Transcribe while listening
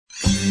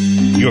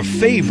Your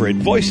favorite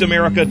Voice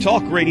America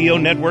Talk Radio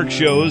Network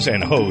shows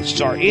and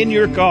hosts are in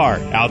your car,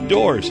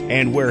 outdoors,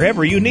 and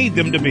wherever you need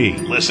them to be.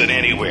 Listen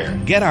anywhere.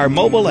 Get our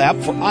mobile app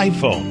for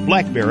iPhone,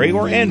 BlackBerry,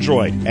 or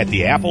Android at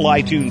the Apple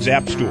iTunes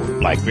App Store,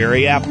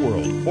 BlackBerry App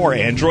World, or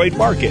Android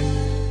Market.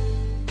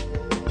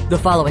 The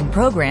following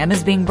program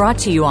is being brought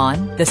to you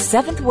on the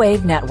Seventh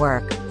Wave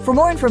Network. For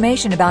more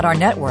information about our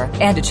network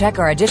and to check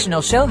our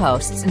additional show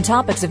hosts and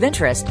topics of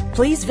interest,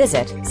 please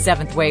visit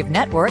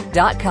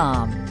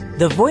seventhwavenetwork.com.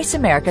 The Voice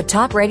America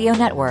Talk Radio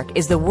Network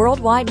is the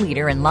worldwide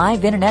leader in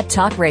live Internet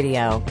talk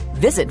radio.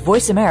 Visit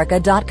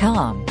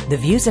voiceamerica.com. The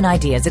views and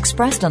ideas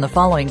expressed on the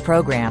following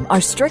program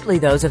are strictly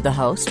those of the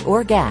host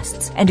or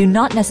guests and do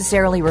not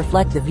necessarily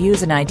reflect the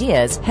views and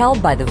ideas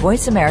held by the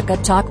Voice America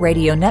Talk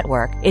Radio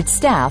Network, its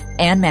staff,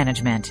 and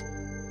management.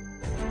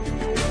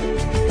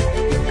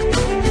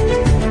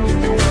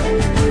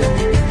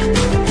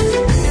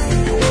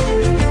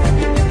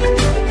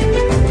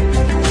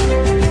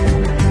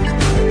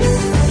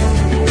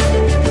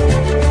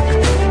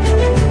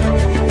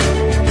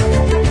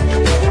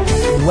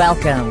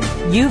 Welcome.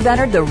 You've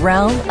entered the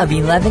realm of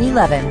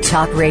 1111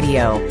 Talk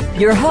Radio.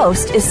 Your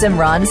host is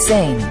Simran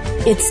Singh.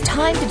 It's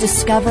time to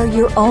discover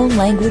your own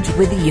language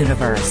with the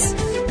universe.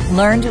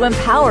 Learn to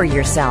empower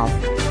yourself,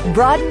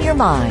 broaden your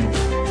mind,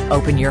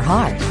 open your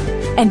heart,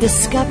 and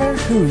discover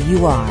who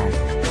you are.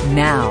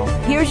 Now,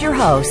 here's your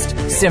host,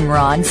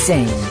 Simran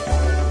Singh.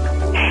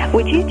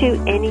 Would you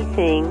do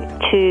anything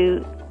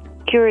to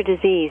cure a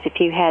disease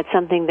if you had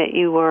something that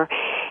you were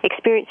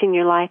experiencing in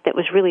your life that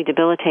was really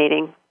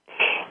debilitating?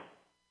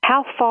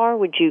 How far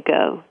would you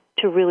go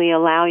to really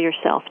allow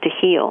yourself to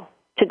heal,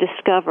 to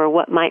discover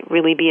what might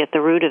really be at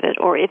the root of it,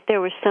 or if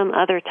there was some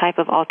other type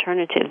of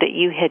alternative that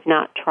you had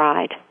not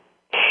tried?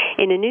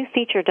 In a new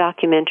feature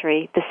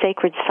documentary, The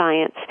Sacred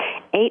Science,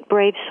 8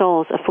 brave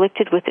souls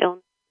afflicted with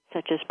illnesses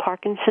such as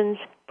Parkinson's,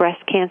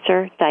 breast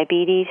cancer,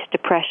 diabetes,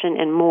 depression,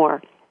 and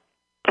more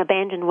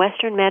abandoned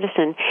Western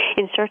medicine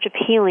in search of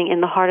healing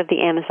in the heart of the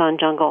Amazon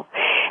jungle.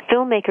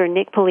 Filmmaker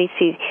Nick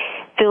Polizzi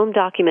film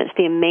documents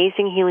the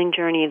amazing healing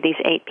journey of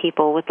these 8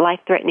 people with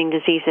life-threatening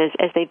diseases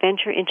as they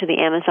venture into the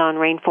Amazon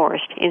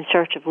rainforest in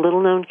search of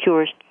little-known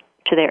cures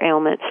to their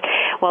ailments.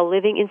 While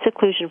living in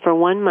seclusion for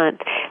 1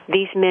 month,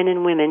 these men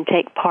and women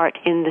take part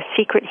in the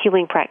secret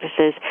healing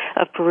practices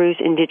of Peru's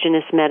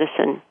indigenous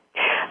medicine.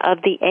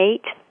 Of the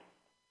 8,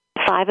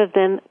 5 of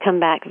them come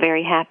back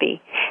very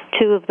happy,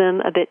 2 of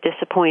them a bit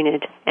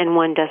disappointed, and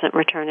 1 doesn't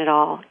return at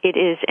all. It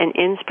is an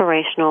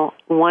inspirational,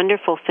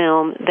 wonderful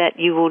film that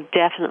you will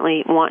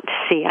definitely want to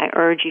see. I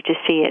urge you to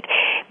see it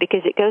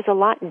because it goes a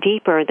lot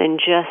deeper than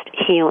just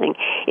healing.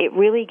 It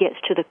really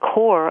gets to the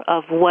core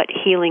of what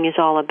healing is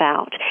all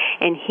about,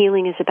 and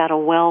healing is about a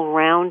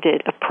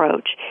well-rounded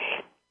approach.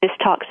 This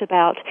talks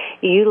about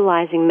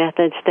utilizing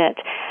methods that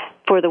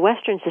for the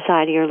Western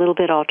society are a little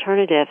bit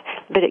alternative,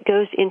 but it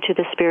goes into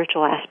the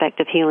spiritual aspect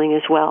of healing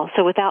as well.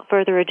 So without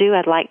further ado,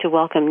 I'd like to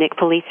welcome Nick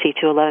Polizzi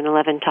to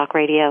 1111 Talk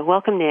Radio.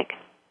 Welcome, Nick.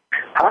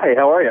 Hi,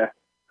 how are you?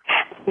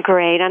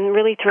 Great. I'm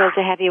really thrilled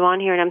to have you on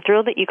here, and I'm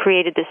thrilled that you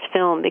created this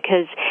film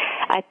because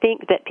I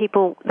think that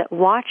people that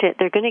watch it,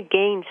 they're going to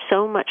gain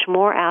so much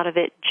more out of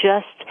it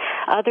just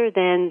other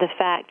than the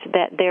fact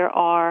that there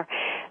are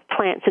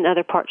plants in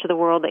other parts of the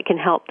world that can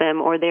help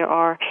them, or there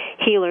are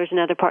healers in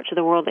other parts of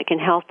the world that can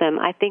help them.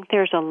 I think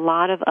there's a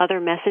lot of other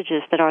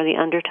messages that are the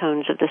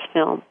undertones of this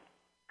film.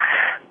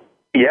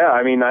 Yeah,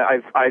 I mean,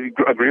 I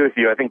agree with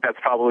you. I think that's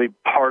probably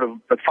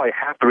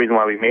half the reason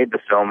why we made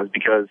this film is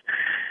because,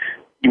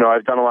 you know,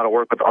 I've done a lot of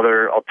work with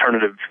other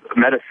alternative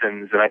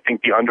medicines, and I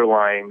think the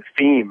underlying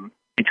theme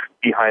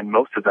behind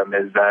most of them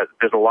is that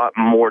there's a lot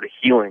more to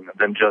healing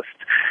than just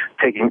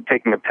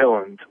taking a pill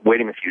and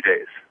waiting a few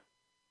days.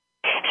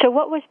 So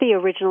what was the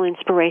original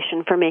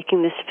inspiration for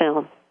making this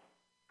film?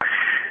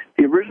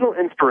 The original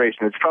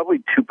inspiration is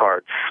probably 2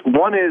 parts.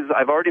 One is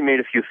I've already made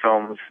a few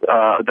films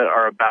that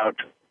are about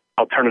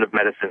alternative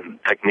medicine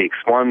techniques.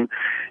 One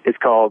is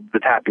called The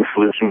Tapping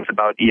Solution. It's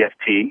about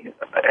EFT,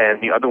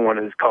 and the other one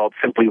is called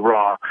Simply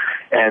Raw,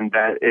 and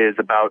that is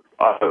about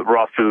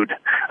raw food.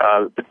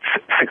 6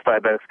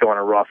 diabetics go on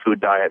a raw food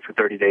diet for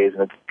 30 days,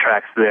 and it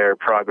tracks their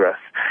progress.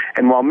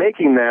 And while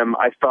making them,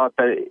 I thought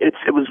that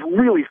it was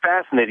really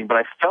fascinating, but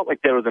I felt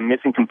like there was a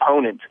missing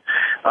component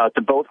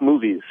to both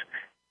movies.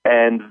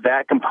 And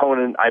that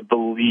component, I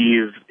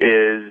believe,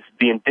 is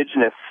the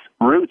indigenous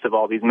roots of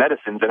all these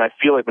medicines. And I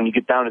feel like when you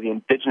get down to the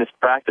indigenous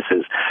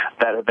practices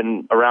that have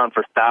been around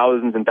for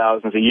thousands and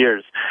thousands of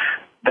years,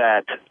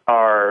 that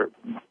are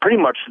pretty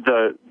much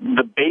the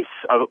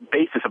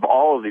basis of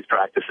all of these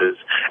practices.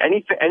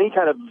 Any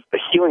kind of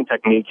healing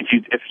technique,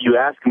 if you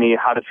ask me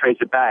how to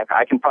trace it back,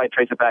 I can probably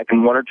trace it back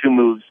in 1 or 2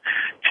 moves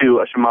to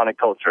a shamanic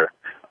culture.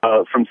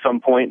 From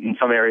some point in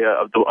some area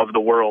of the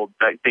world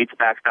that dates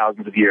back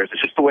thousands of years.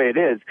 It's just the way it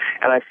is.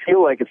 And I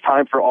feel like it's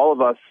time for all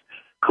of us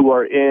who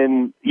are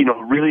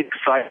really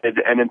excited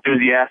and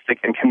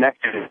enthusiastic and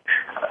connected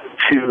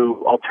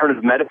to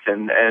alternative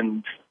medicine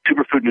and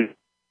superfood nutrition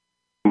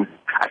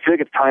I feel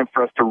like it's time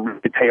for us to really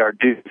pay our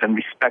dues and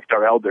respect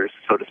our elders,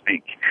 so to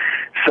speak.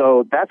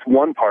 So that's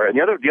one part. And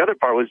the other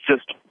part was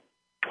just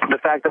the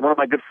fact that one of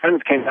my good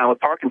friends came down with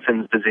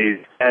Parkinson's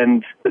disease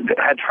and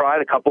had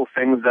tried a couple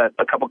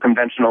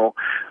conventional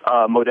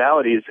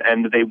modalities,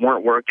 and they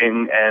weren't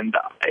working. And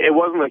it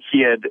wasn't like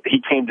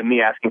he came to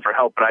me asking for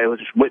help, but I was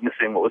just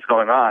witnessing what was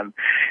going on.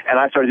 And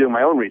I started doing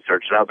my own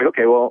research, and I was like,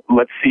 okay, well,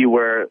 let's see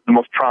where the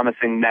most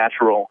promising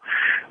natural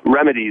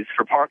remedies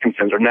for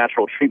Parkinson's or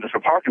natural treatments for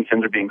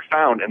Parkinson's are being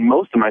found. And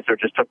most of my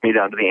searches took me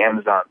down to the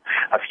Amazon.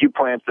 A few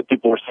plants that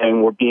people were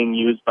saying were being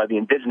used by the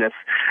indigenous,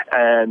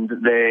 and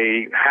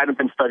they hadn't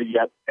been studied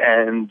yet,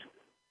 and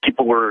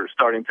people were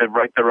starting to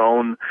write their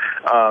own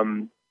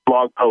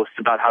blog posts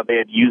about how they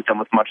had used them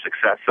with much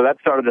success. So that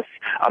started us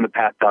on the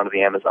path down to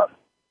the Amazon.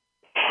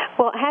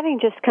 Well, having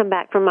just come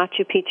back from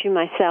Machu Picchu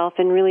myself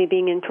and really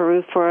being in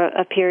Peru for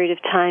a period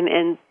of time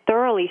and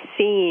thoroughly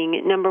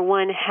seeing, number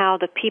one, how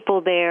the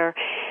people there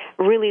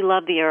really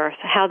love the earth,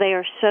 how they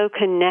are so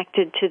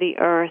connected to the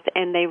earth,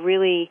 and they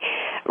really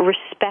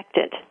respect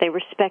it. They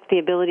respect the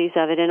abilities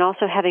of it. And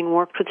also having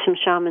worked with some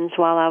shamans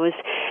while I was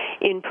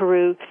in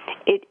Peru,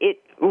 it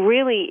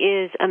really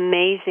is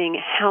amazing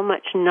how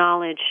much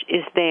knowledge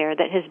is there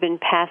that has been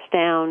passed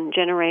down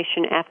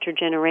generation after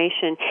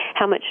generation,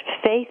 how much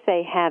faith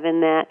they have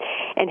in that,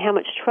 and how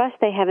much trust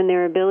they have in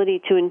their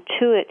ability to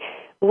intuit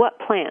what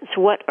plants,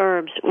 what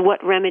herbs,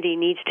 what remedy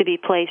needs to be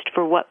placed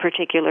for what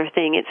particular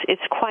thing.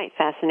 It's quite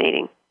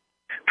fascinating.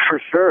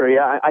 For sure,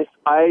 yeah.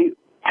 I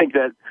think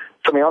that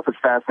something else that's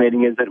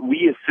fascinating is that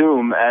we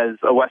assume as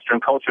a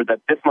Western culture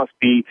that this must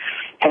be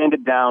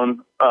handed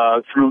down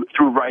through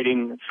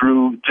writing,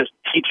 through just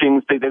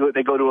teachings. They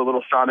go to a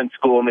little shaman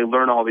school and they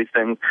learn all these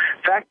things.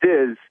 Fact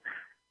is,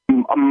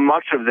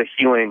 much of the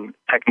healing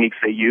techniques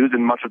they use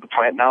and much of the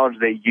plant knowledge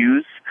they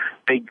use,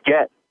 they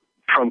get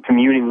from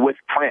communing with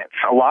plants.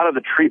 A lot of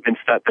the treatments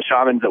that the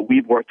shamans that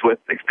we've worked with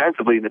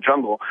extensively in the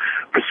jungle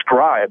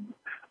prescribe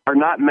are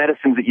not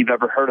medicines that you've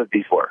ever heard of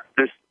before.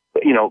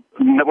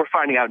 We're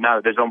finding out now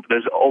that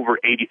there's over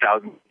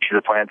 80,000 species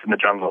of plants in the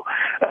jungle.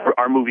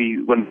 Our movie,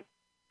 when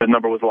the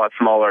number was a lot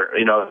smaller,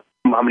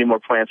 how many more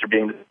plants are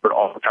being discovered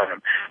all the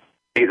time.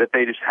 That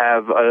they just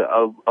have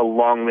a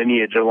long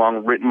lineage, a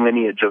long written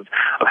lineage of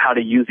how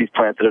to use these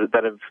plants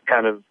that have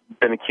kind of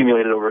been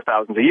accumulated over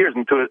thousands of years.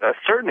 And to a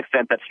certain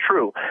extent, that's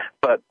true.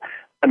 But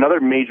another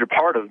major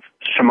part of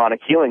shamanic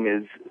healing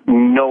is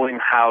knowing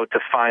how to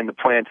find the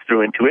plants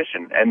through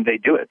intuition, and they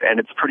do it. And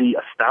it's pretty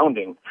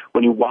astounding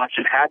when you watch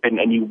it happen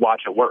and you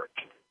watch it work.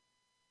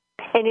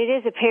 And it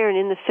is apparent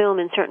in the film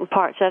in certain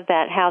parts of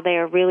that how they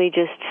are really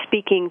just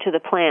speaking to the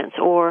plants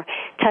or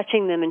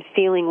touching them and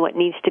feeling what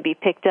needs to be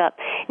picked up.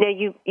 Now,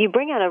 you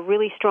bring out a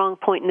really strong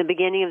point in the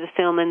beginning of the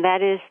film, and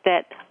that is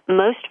that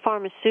most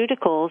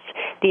pharmaceuticals,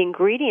 the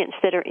ingredients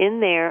that are in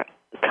there,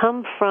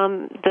 come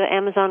from the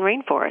Amazon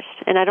rainforest,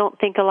 and I don't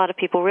think a lot of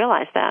people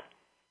realize that.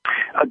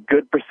 A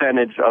good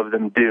percentage of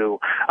them do.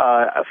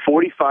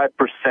 45%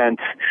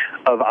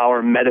 of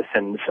our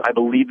medicines, I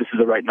believe this is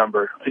the right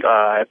number,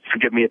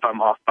 forgive me if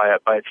I'm off by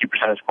a few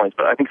percentage points,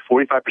 but I think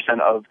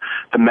 45% of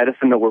the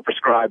medicine that we're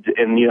prescribed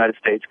in the United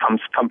States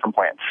come from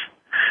plants.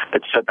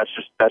 That's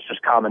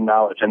just common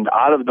knowledge. And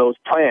out of those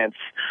plants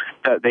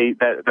that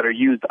are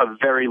used, a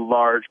very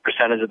large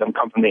percentage of them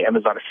come from the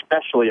Amazon,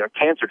 especially our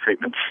cancer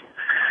treatments.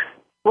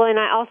 Well, and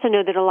I also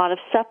know that a lot of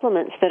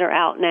supplements that are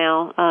out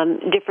now,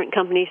 different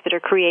companies that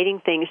are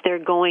creating things, they're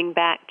going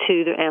back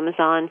to the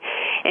Amazon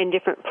and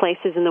different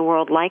places in the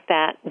world like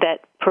that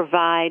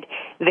provide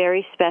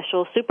very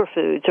special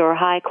superfoods or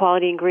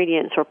high-quality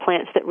ingredients or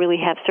plants that really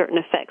have certain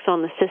effects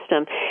on the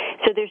system.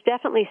 So there's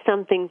definitely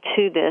something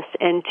to this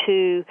and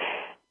to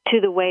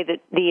the way that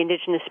the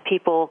indigenous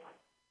people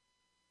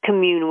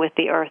commune with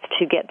the earth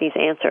to get these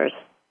answers.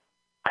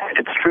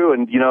 It's true,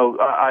 and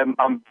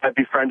I've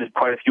befriended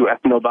quite a few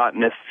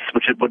ethnobotanists,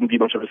 which it wouldn't be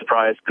much of a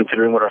surprise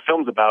considering what our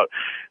film's about,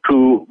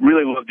 who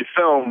really love the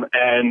film,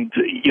 and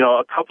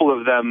a couple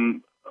of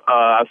them.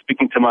 I was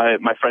speaking to my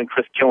friend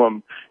Chris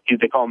Killam.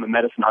 They call him the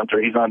medicine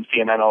hunter. He's on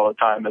CNN all the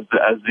time as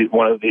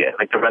one of the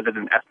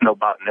resident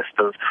ethnobotanist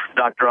of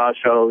Dr. Oz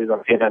show. He's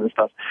on CNN and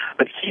stuff.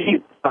 But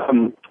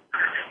I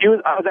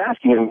was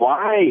asking him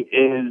why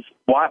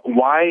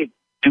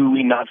do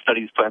we not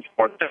study these plants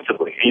more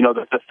extensively?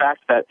 The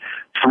fact that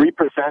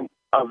 3%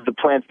 of the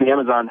plants in the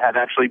Amazon have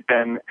actually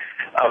been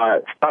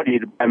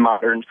studied by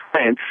modern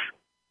science,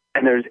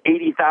 and there's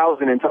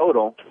 80,000 in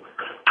total.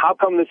 How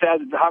come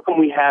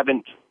we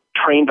haven't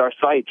trained our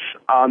sights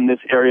on this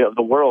area of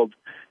the world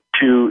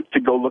to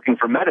go looking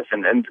for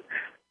medicine? And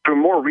through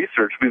more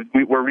research,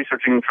 we're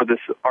researching for this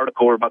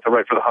article we're about to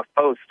write for the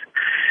HuffPost.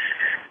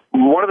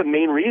 One of the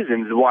main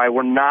reasons why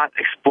we're not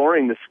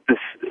exploring this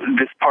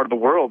part of the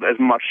world as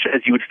much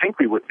as you would think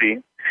we would be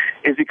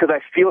is because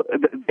I feel,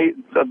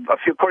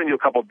 according to a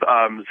couple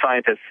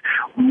scientists,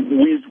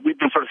 we've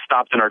been sort of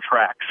stopped in our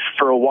tracks.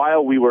 For a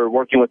while, we were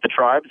working with the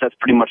tribes. That's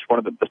pretty much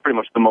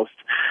the most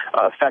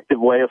effective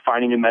way of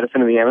finding new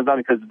medicine in the Amazon,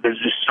 because there's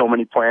just so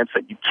many plants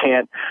that you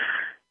can't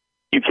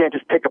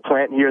just pick a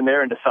plant here and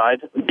there and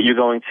decide that you're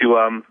going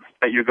to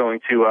that you're going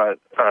to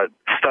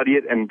study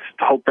it and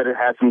hope that it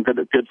has some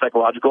good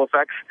psychological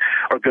effects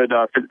or good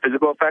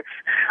physical effects.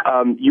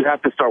 You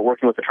have to start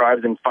working with the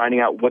tribes and finding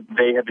out what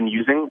they have been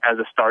using as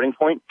a starting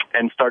point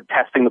and start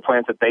testing the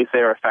plants that they say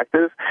are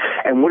effective.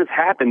 And what has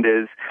happened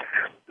is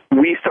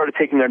we started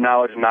taking their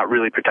knowledge and not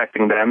really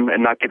protecting them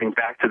and not giving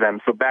back to them.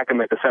 So back in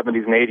like the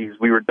 70s and 80s,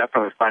 we were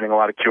definitely finding a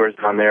lot of cures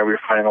down there. We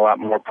were finding a lot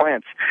more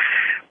plants.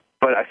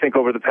 But I think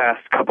over the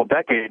past couple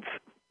decades,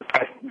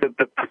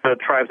 the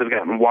tribes have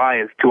gotten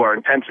wise to our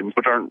intentions,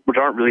 which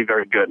aren't really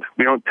very good.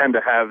 We don't tend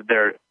to have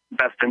their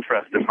best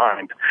interest in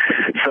mind.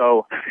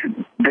 So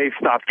they've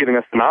stopped giving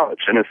us the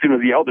knowledge. And as soon as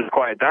the elders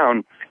quiet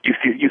down, you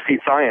see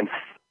science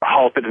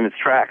halted in its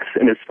tracks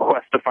in its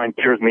quest to find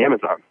cures in the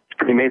Amazon. It's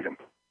pretty amazing.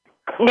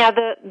 Now,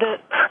 the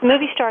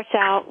movie starts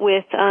out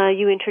with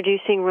you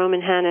introducing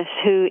Roman Hannes,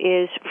 who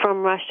is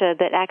from Russia,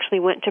 that actually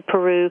went to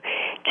Peru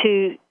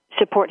to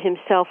support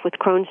himself with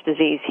Crohn's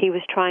disease. He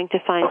was trying to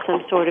find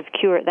some sort of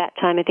cure at that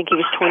time. I think he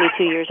was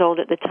 22 years old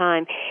at the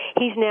time.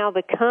 He's now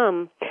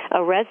become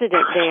a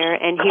resident there,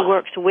 and he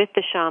works with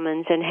the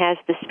shamans and has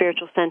the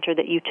spiritual center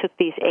that you took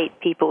these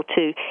 8 people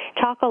to.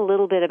 Talk a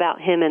little bit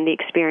about him and the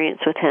experience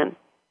with him.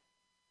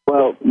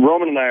 Well,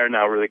 Roman and I are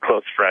now really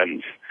close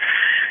friends.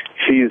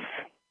 He's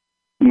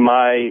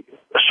my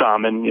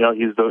shaman. You know,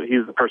 he's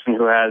the person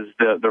who has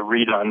the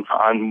read on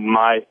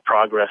my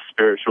progress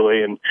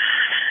spiritually, and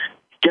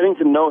getting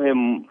to know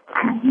him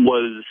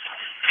was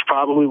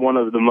probably one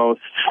of the most,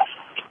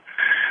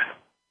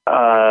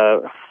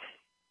 I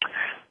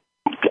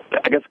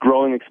guess,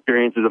 growing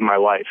experiences of my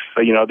life.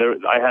 You know,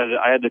 I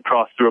had to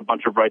cross through a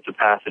bunch of rites of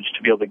passage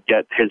to be able to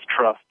get his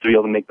trust to be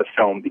able to make the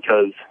film,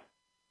 because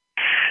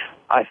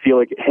I feel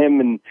like him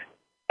and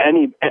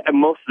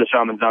most of the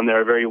shamans down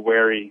there are very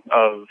wary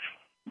of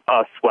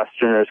us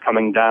Westerners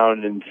coming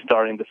down and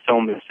starting to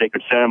film the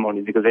sacred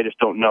ceremonies, because they just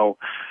don't know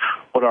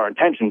what our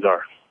intentions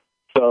are.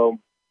 So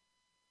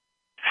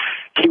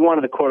he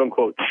wanted to,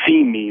 quote-unquote,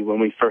 see me when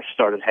we first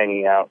started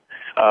hanging out.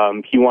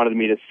 He wanted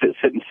me to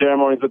sit in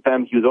ceremonies with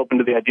them. He was open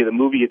to the idea of the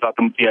movie. He thought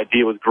the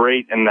idea was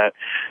great, and that,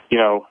 you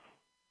know,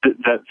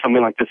 that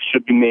something like this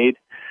should be made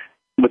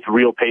with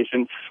real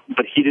patients.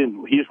 But he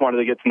didn't. He just wanted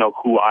to get to know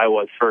who I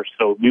was first.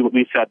 So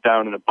we sat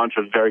down in a bunch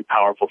of very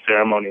powerful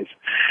ceremonies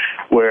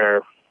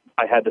where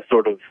I had to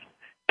sort of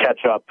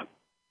catch up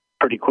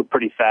pretty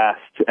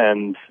fast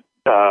and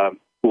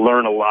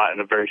learn a lot in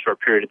a very short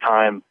period of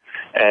time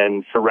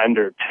and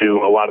surrender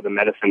to a lot of the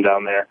medicine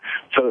down there.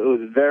 So it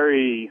was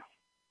very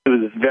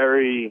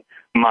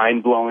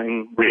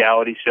mind-blowing,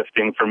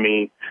 reality-shifting for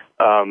me,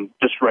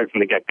 just right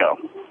from the get-go.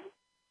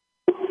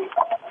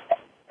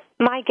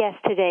 My guest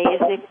today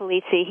is Nick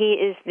Polizzi. He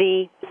is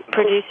the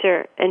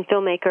producer and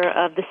filmmaker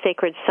of The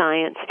Sacred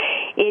Science.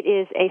 It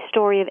is a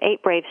story of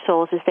 8 brave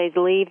souls as they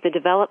leave the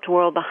developed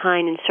world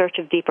behind in search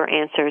of deeper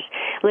answers.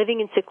 Living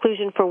in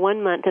seclusion for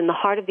 1 month in the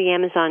heart of the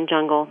Amazon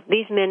jungle,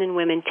 these men and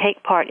women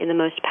take part in the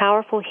most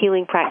powerful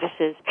healing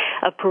practices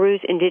of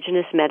Peru's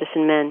indigenous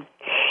medicine men.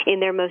 In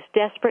their most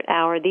desperate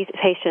hour, these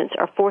patients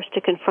are forced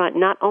to confront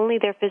not only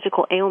their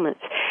physical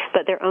ailments,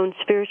 but their own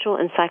spiritual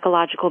and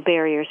psychological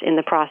barriers in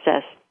the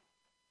process.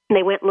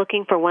 They went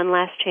looking for one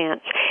last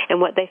chance, and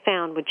what they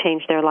found would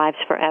change their lives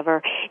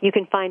forever. You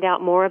can find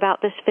out more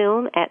about this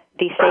film at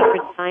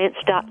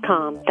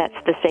thesacredscience.com. That's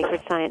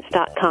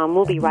thesacredscience.com.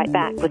 We'll be right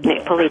back with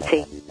Nick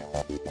Polizzi.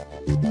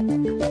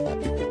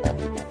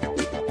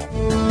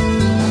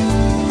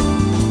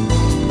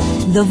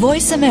 The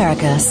Voice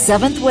America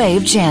 7th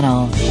Wave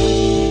Channel.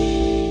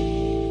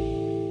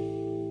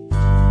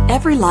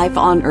 Every life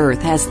on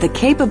Earth has the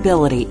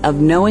capability of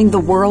knowing the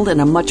world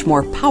in a much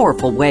more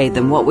powerful way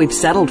than what we've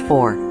settled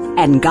for.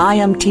 And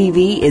Gaiam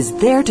TV is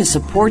there to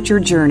support your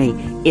journey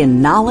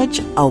in knowledge,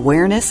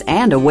 awareness,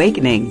 and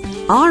awakening.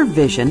 Our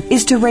vision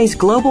is to raise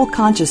global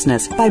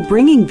consciousness by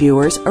bringing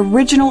viewers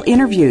original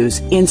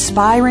interviews,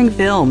 inspiring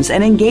films,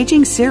 and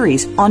engaging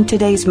series on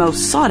today's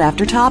most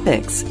sought-after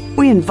topics.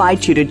 We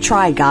invite you to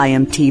try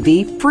Gaiam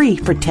TV free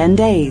for 10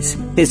 days.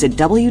 Visit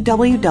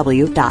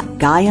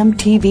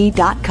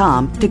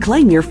www.gaiamtv.com to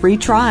claim your free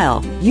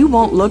trial. You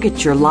won't look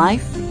at your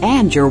life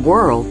and your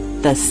world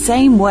the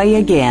same way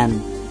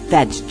again.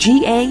 That's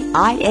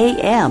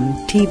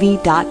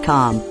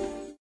GAIAMTV.com.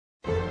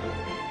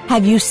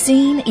 Have you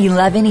seen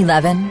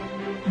 1111?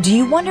 Do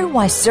you wonder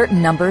why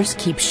certain numbers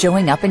keep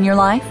showing up in your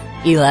life?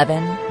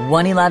 11,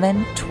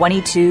 111,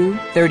 22,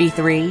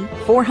 33,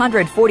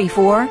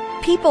 444.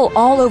 People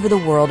all over the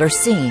world are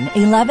seeing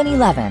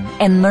 1111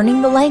 and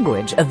learning the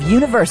language of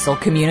universal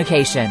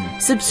communication.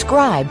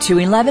 Subscribe to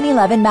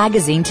 1111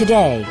 Magazine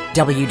today.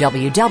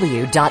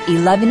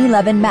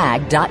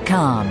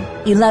 www.1111mag.com.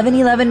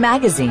 1111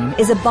 Magazine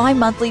is a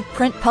bi-monthly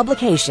print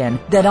publication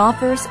that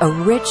offers a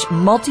rich,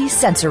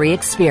 multi-sensory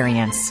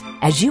experience.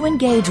 As you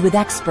engage with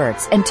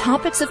experts and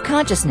topics of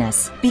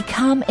consciousness,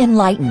 become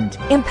enlightened,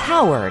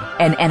 empowered,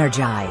 and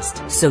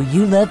energized, so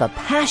you live a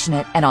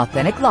passionate and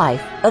authentic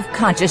life of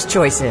conscious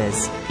choices.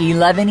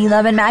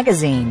 1111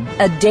 Magazine,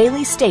 a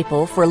daily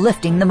staple for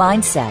lifting the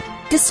mindset,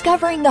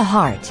 discovering the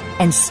heart,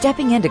 and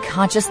stepping into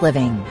conscious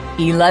living.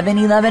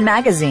 1111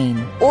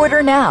 Magazine.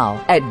 Order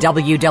now at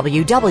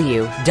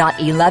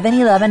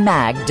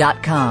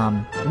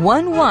www.1111mag.com.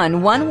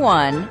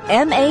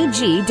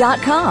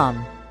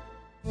 1111mag.com.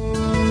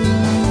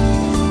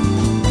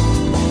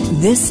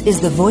 This is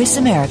the Voice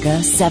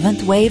America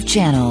 7th Wave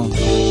Channel.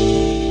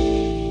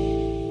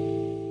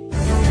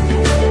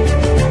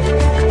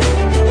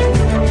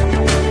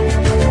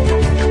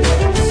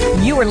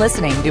 You are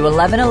listening to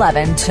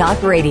 1111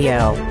 Talk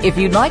Radio. If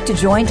you'd like to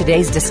join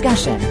today's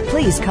discussion,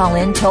 please call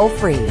in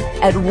toll-free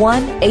at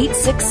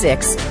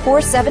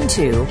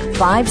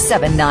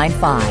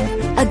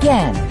 1-866-472-5795.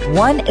 Again,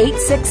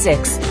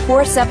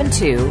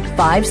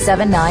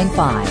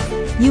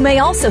 1-866-472-5795. You may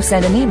also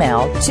send an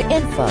email to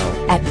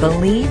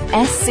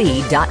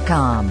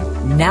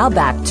info@believesc.com. Now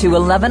back to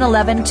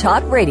 1111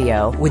 Talk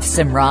Radio with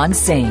Simran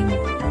Singh.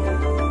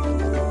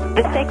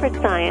 The Sacred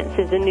Science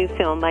is a new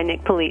film by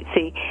Nick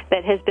Polizzi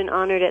that has been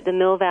honored at the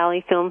Mill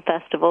Valley Film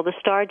Festival, the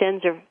Star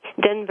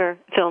Denver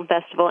Film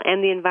Festival,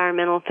 and the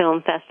Environmental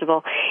Film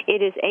Festival.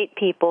 It is 8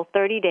 people,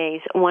 30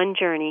 days, one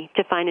journey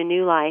to find a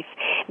new life.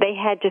 They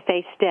had to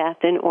face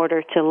death in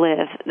order to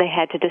live. They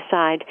had to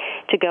decide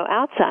to go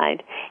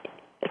outside,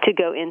 to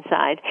go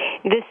inside.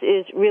 This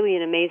is really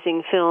an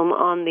amazing film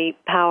on the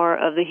power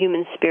of the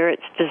human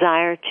spirit's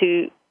desire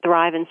to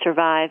thrive and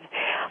survive,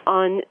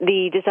 on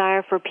the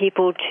desire for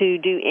people to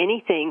do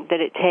anything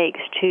that it takes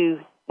to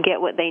get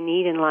what they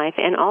need in life,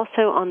 and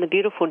also on the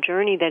beautiful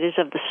journey that is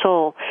of the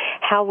soul,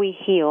 how we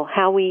heal,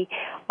 how we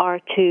are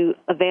to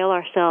avail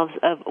ourselves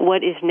of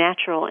what is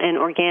natural and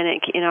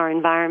organic in our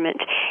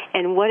environment,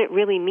 and what it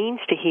really means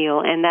to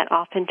heal, and that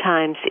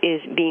oftentimes is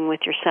being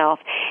with yourself.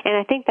 And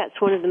I think that's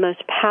one of the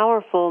most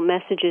powerful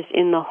messages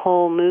in the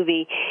whole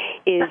movie,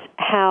 is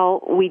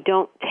how we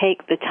don't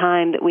take the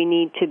time that we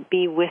need to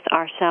be with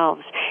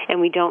ourselves,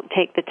 and we don't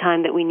take the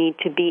time that we need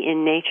to be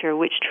in nature,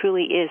 which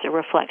truly is a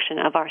reflection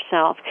of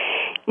ourselves.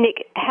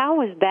 Nick, how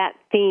was that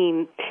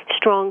theme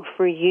strong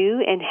for you,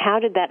 and how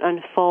did that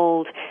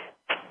unfold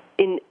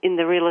in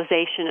the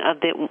realization of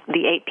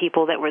the 8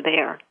 people that were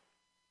there?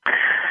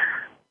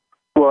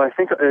 Well, I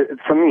think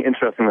it's something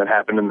interesting that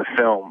happened in the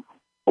film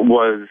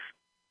was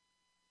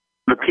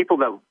the people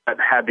that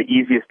had the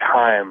easiest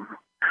time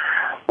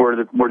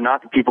were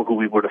not the people who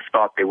we would have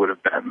thought they would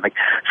have been. Like,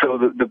 so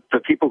the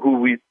people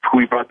who we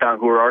brought down,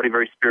 who were already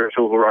very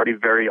spiritual, who were already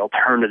very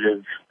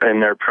alternative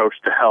in their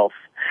approach to health,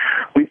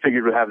 we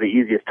figured would have the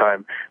easiest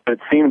time. But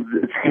it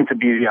seemed to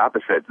be the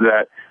opposite,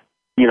 that,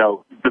 you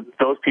know,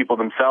 those people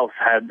themselves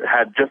had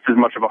just as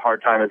much of a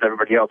hard time as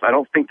everybody else. I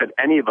don't think that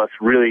any of us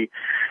really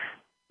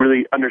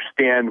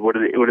understand what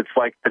it's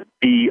like to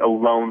be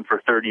alone for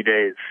 30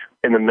 days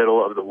in the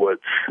middle of the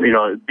woods. You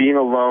know, being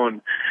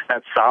alone,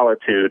 that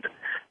solitude,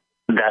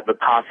 that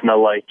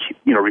Vipassana-like,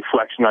 you know,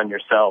 reflection on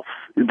yourself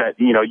that,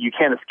 you know, you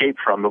can't escape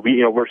from.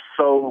 We're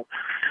so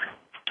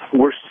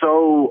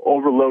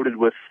overloaded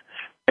with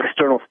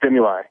external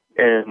stimuli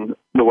in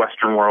the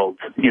Western world.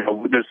 You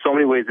know, there's so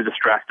many ways to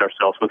distract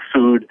ourselves, with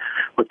food,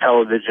 with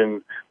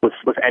television,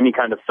 with any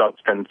kind of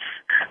substance,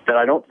 that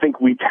I don't think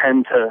we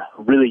tend to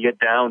really get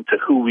down to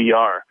who we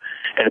are.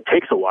 And it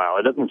takes a while.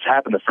 It doesn't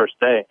happen the first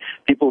day.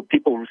 People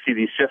see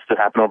these shifts that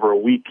happen over a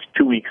week,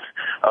 2 weeks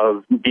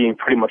of being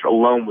pretty much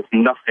alone with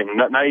nothing,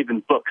 not even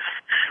books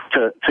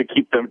to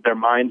keep their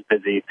minds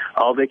busy.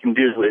 All they can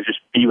do is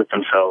just be with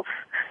themselves.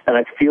 And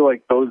I feel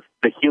like the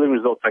healing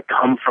results that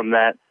come from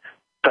that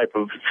type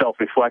of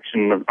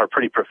self-reflection are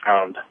pretty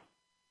profound.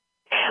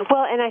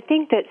 Well, and I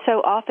think that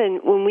so often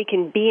when we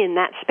can be in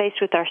that space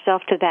with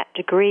ourselves to that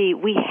degree,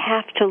 we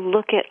have to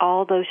look at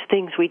all those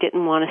things we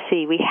didn't want to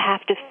see. We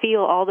have to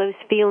feel all those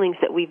feelings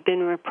that we've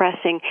been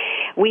repressing.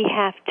 We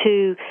have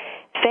to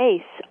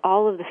face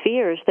all of the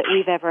fears that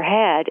we've ever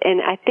had.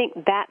 And I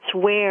think that's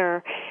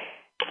where,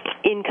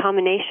 in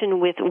combination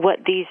with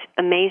what these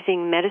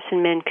amazing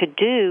medicine men could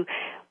do,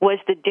 was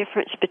the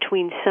difference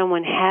between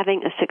someone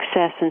having a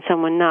success and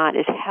someone not,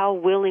 is how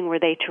willing were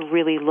they to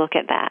really look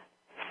at that.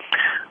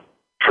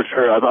 For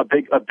sure, a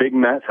big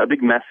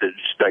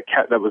message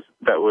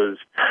that was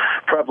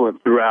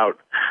prevalent throughout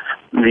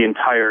the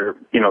entire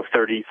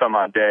 30 some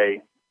odd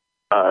day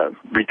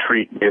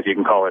retreat, as you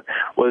can call it,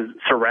 was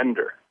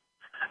surrender,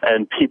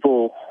 and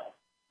people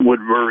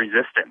were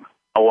resisting.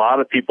 A lot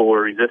of people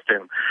were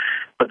resisting,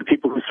 but the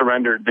people who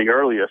surrendered the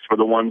earliest were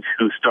the ones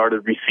who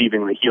started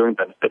receiving the healing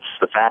benefits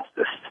the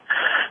fastest.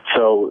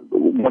 So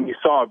when you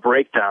saw a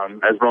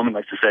breakdown, as Roman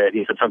likes to say it,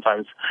 he said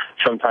sometimes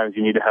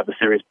you need to have a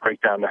serious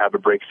breakdown to have a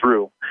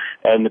breakthrough.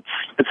 And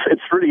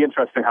it's really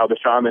interesting how the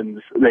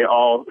shamans, they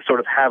all sort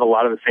of have a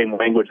lot of the same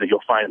language that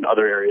you'll find in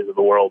other areas of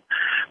the world,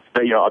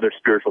 that, other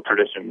spiritual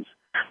traditions,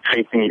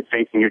 facing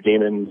your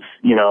demons,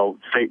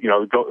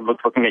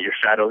 looking at your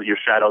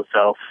shadow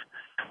self.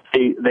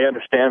 They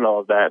understand all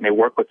of that and they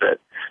work with it.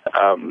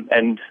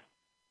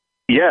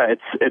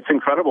 It's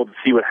incredible to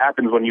see what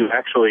happens when you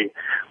actually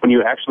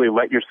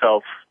let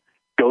yourself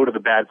go to the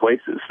bad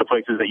places, the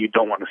places that you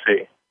don't want to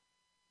see.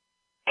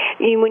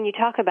 When you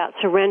talk about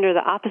surrender,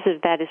 the opposite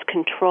of that is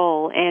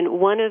control. And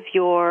one of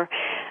your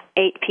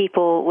 8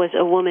 people was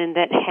a woman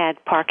that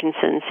had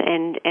Parkinson's,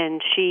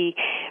 and she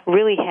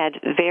really had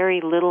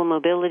very little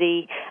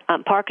mobility.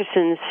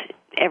 Parkinson's,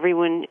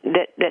 everyone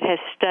that has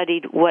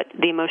studied what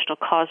the emotional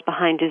cause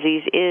behind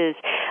disease is,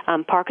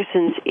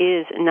 Parkinson's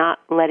is not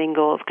letting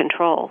go of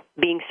control,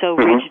 being so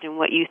rigid in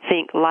what you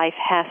think life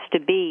has to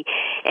be.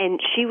 And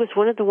she was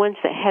one of the ones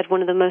that had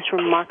one of the most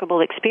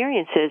remarkable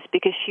experiences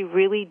because she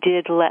really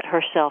did let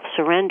herself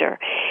surrender.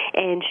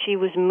 And she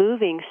was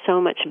moving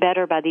so much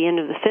better by the end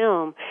of the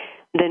film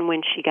than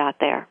when she got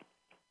there.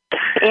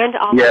 And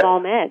off of all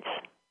meds.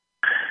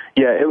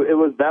 Yeah,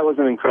 that was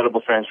an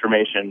incredible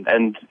transformation.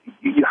 And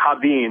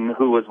Javin,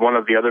 who was one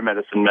of the other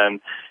medicine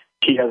men,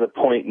 he has a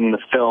point in the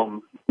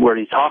film where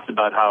he talks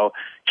about how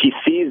he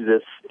sees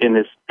this in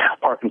his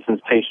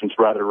Parkinson's patients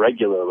rather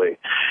regularly.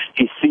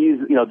 He sees,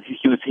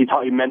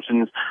 he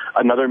mentions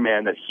another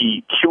man that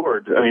he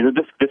cured. I mean,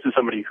 this is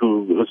somebody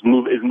who is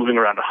moving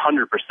around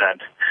 100%,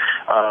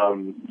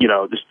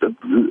 just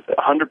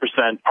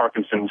 100%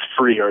 Parkinson's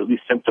free, or at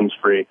least symptoms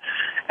free.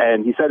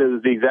 And he said it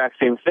was the exact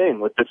same thing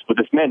with this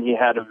man. He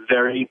had a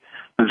very,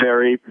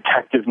 very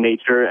protective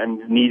nature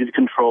and needed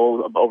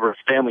control over his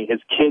family.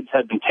 His kids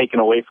had been taken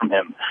away from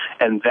him,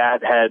 and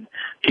that had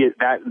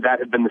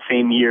been the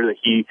same year that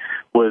he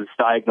was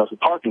diagnosed with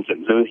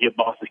Parkinson's. He had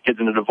lost his kids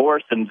in a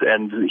divorce, and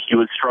he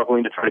was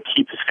struggling to try to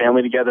keep his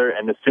family together.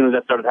 And as soon as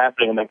that started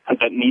happening, and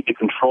that need to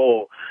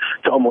control,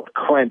 to almost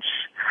clench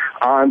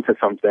onto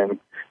something,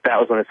 that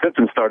was when his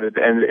symptoms started.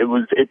 And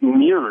it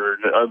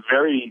mirrored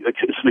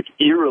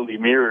eerily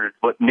mirrored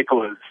what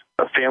Nicola's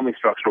family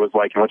structure was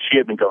like and what she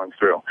had been going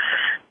through.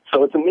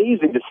 So it's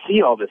amazing to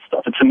see all this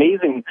stuff. It's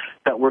amazing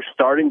that we're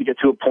starting to get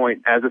to a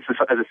point as a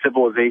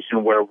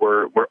civilization where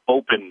we're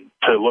open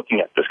to looking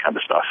at this kind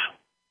of stuff.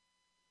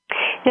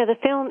 Now, the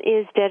film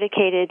is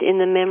dedicated in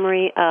the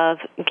memory of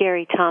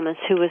Gary Thomas,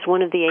 who was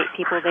one of the 8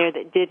 people there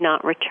that did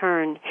not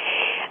return.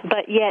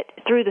 But yet,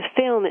 through the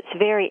film, it's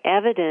very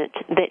evident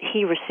that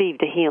he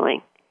received a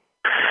healing.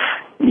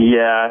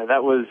 Yeah,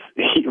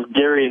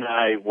 Gary and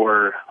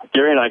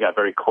I got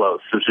very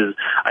close, which is,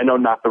 I know,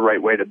 not the right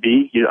way to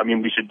be.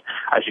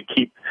 I should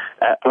keep,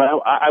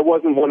 I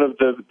wasn't one of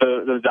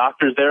the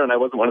doctors there, and I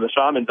wasn't one of the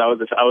shamans. I was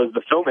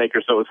the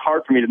filmmaker, so it was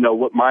hard for me to know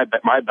what my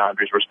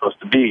boundaries were supposed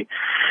to be.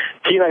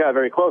 He and I got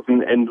very close,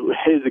 and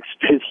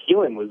his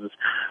healing was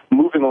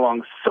moving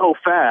along so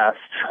fast,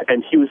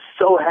 and he was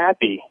so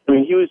happy. I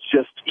mean, he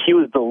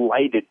was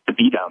delighted to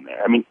be down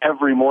there. I mean,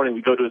 every morning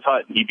we'd go to his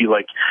hut, and he'd be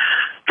like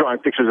drawing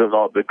pictures of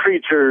all the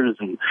creatures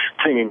and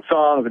singing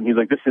songs, and he's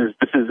like, this is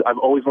I've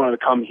always wanted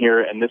to come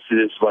here, and this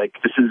is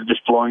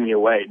just blowing me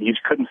away. And he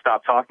just couldn't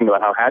stop talking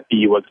about how happy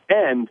he was.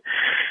 And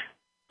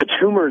the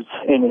tumors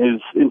in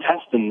his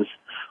intestines,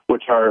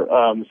 which are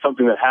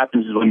something that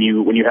happens when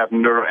you have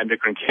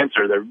neuroendocrine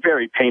cancer, they're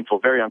very painful,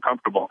 very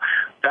uncomfortable.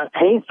 That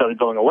pain started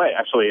going away.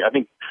 Actually, I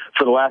think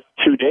for the last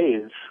 2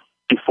 days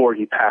before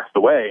he passed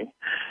away,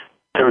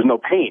 there was no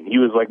pain. He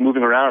was like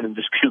moving around and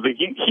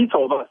he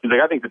told us, he's like,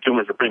 I think the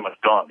tumors are pretty much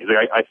gone. He's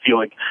like, I feel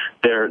like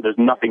there's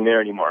nothing there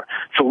anymore.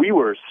 So we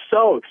were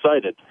so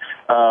excited.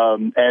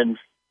 And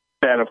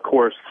then, of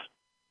course,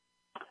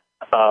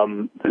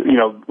 something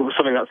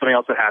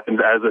else that happens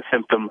as a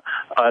symptom,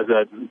 a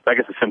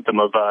symptom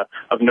of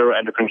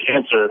neuroendocrine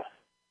cancer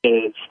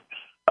is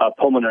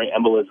pulmonary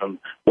embolism.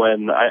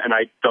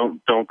 I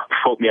don't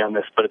quote me on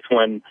this, but it's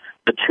when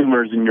the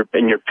tumors in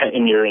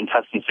your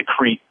intestines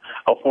secrete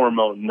a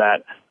hormone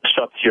that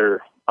shuts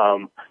your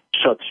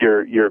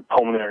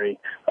pulmonary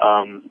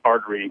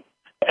artery,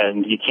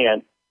 and you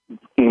can't,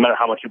 no matter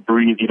how much you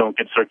breathe, you don't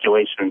get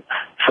circulation.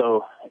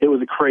 So it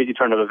was a crazy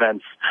turn of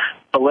events.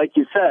 But like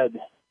you said,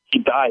 he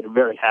died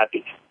very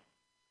happy.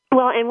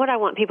 Well, and what I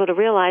want people to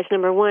realize,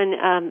 number one,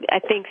 I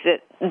think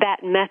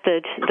that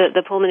method,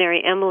 the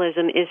pulmonary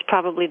embolism, is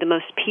probably the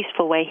most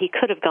peaceful way he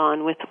could have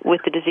gone with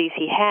the disease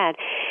he had.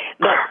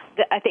 But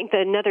I think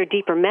another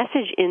deeper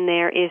message in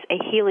there is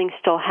a healing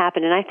still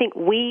happened. And I think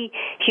we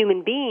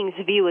human beings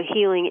view a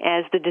healing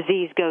as the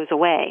disease goes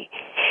away.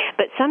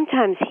 But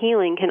sometimes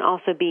healing can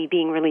also be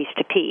being released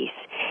to peace.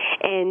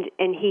 And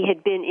he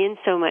had been in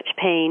so much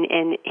pain,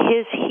 and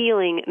his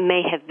healing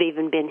may have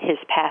even been his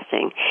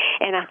passing.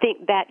 And I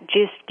think that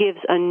just gives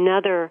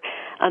another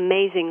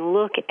amazing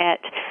look at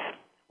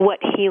what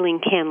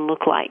healing can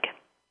look like.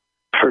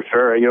 For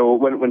sure.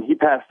 When he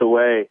passed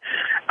away,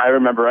 I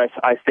remember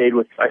I stayed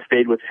with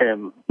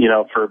him,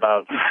 for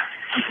about,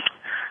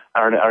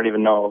 I don't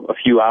even know, a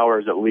few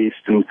hours at least,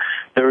 and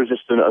there was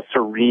just a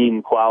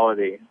serene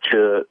quality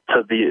to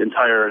the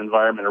entire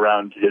environment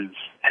around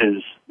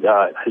his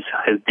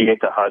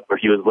dieta hut where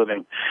he was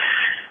living.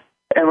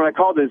 And when I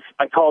called his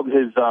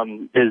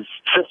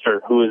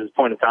sister, who was his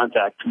point of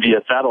contact,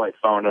 via satellite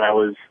phone, and I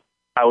was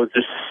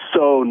just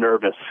so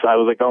nervous. I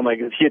was like, oh my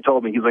God. He had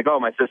told me, he's like, oh,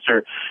 my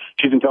sister,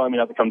 she's been telling me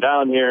not to come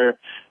down here.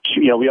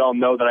 We all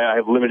know that I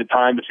have limited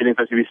time, but she thinks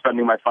I should be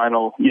spending my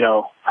final,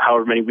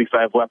 however many weeks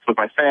I have left with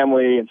my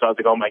family. And so I was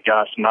like, oh my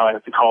gosh, now I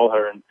have to call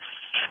her and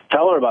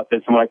tell her about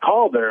this. And when I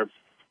called her,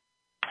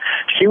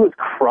 she was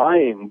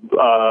crying.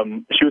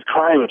 She was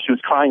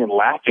crying and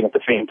laughing at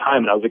the same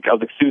time. And I was like,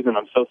 Susan,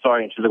 I'm so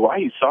sorry. And she's like, why are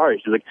you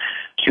sorry? She's like,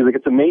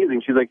 it's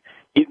amazing. She's like,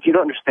 you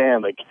don't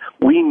understand. Like,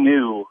 we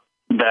knew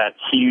that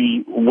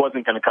he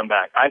wasn't going to come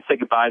back. I said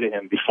goodbye to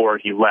him before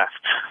he left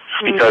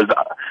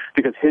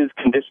because his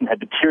condition had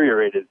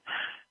deteriorated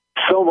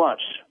so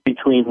much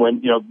between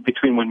when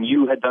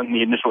you had done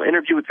the initial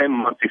interview with him a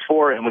month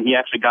before and when he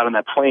actually got on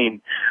that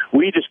plane.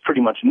 We just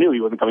pretty much knew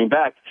he wasn't coming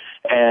back.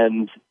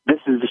 And this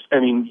is just, I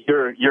mean, she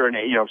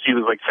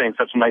was like saying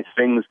such nice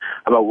things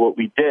about what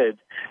we did,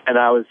 and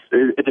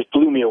it just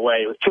blew me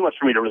away. It was too much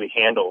for me to really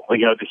handle,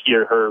 to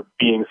hear her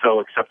being so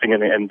accepting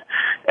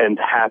and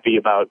happy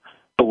about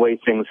the way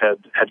things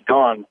had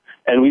gone.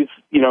 And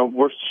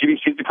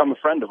she's become a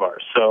friend of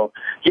ours. So,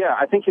 yeah,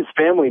 I think his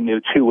family knew,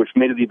 too, which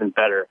made it even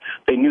better.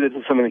 They knew this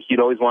is something that he'd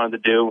always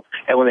wanted to do.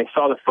 And when they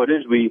saw the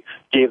footage, we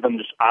gave them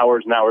just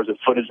hours and hours of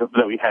footage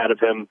that we had of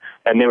him,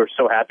 and they were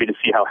so happy to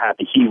see how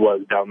happy he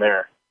was down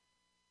there.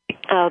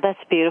 Oh, that's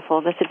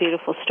beautiful. That's a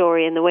beautiful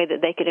story. And the way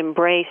that they could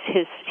embrace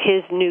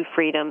his new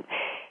freedom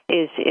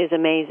is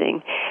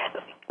amazing.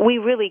 We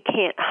really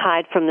can't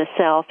hide from the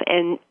self,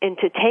 and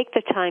to take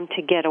the time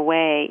to get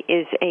away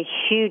is a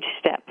huge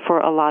step for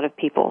a lot of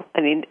people.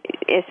 I mean,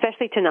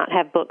 especially to not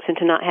have books and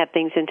to not have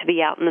things and to be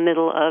out in the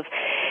middle of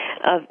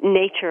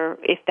nature,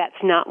 if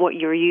that's not what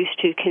you're used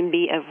to, can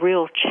be a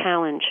real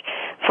challenge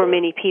for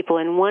many people.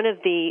 And one of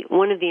the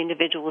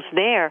individuals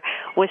there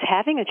was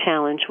having a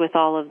challenge with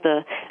all of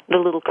the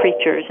little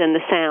creatures and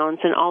the sounds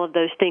and all of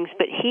those things,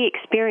 but he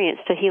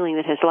experienced a healing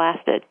that has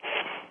lasted.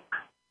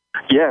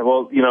 Yeah,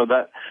 well,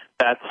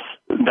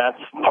 that's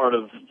part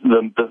of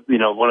the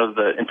one of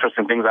the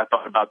interesting things I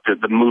thought about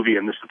the movie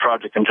and the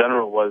project in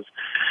general was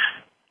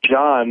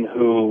John,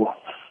 who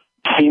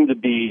seemed to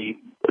be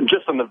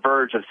just on the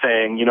verge of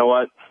saying, you know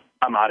what,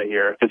 I'm out of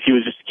here, because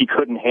he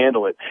couldn't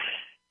handle it.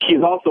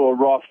 He's also a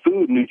raw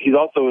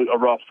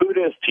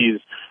foodist. He's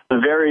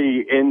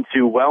very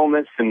into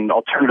wellness and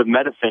alternative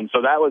medicine.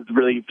 So that was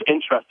really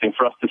interesting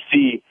for us to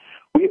see.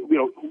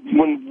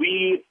 When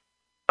we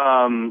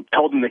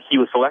told him that he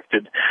was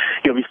selected,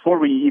 before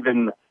we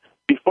even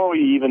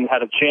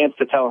had a chance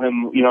to tell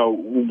him,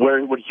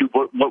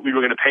 what we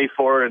were going to pay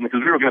for, and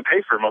because we were going to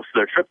pay for most of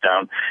their trip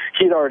down,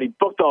 he'd already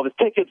booked all his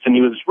tickets and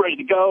he was ready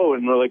to go.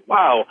 And we're like,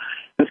 wow,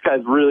 this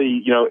guy's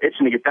really,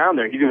 itching to get down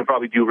there. He's going to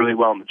probably do really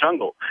well in the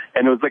jungle.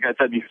 And it was like I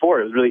said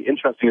before, it was really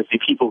interesting to see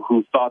people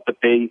who thought that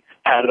they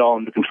had it all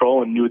under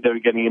control and knew what they were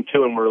getting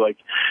into, and were like,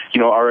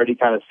 already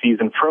kind of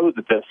seasoned pros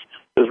at this.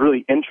 It was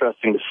really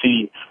interesting to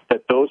see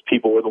that those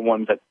people were the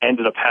ones that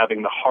ended up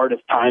having the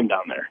hardest time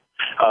down there.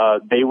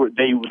 They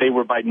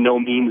were by no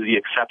means the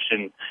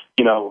exception,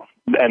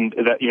 and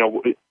that,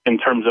 in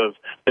terms of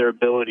their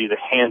ability to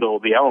handle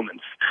the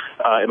elements.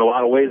 In a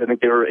lot of ways, I think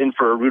they were in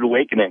for a rude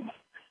awakening.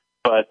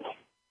 But,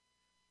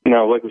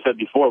 like we said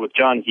before with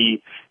John,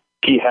 he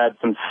had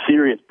some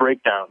serious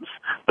breakdowns,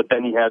 but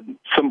then he had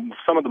some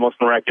of the most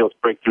miraculous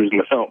breakthroughs in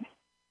the film.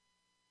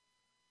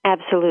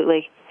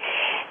 Absolutely.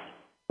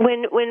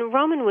 When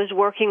Roman was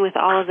working with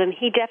all of them,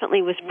 he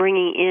definitely was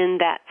bringing in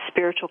that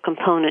spiritual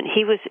component.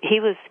 He was.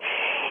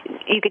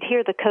 You could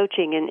hear the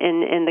coaching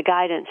and the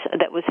guidance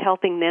that was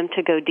helping them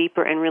to go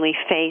deeper and really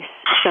face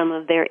some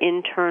of their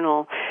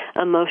internal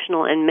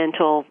emotional and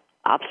mental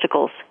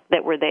obstacles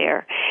that were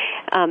there.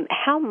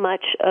 How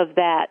much of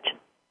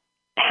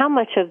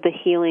the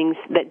healings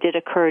that did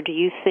occur do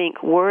you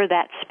think were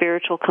that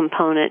spiritual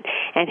component,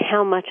 and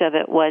how much of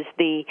it was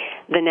the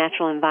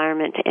natural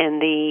environment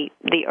and the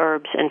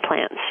herbs and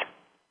plants?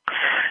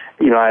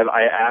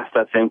 I asked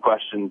that same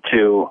question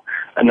to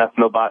an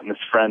ethnobotanist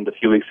friend a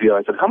few weeks ago.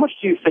 I said, how much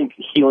do you think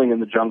healing in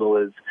the jungle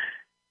is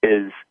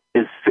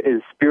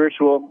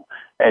spiritual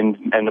and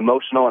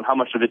emotional, and how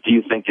much of it do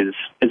you think is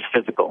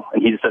physical?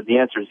 And he said the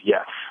answer is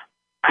yes.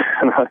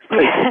 And I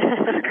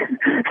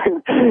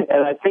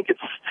think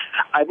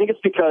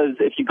it's because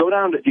if you go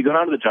down to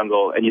the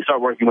jungle and you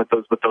start working with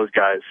those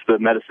guys, the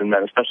medicine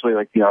men, especially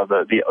like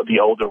the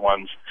older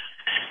ones,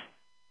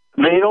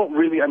 they don't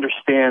really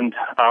understand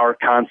our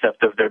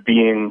concept of there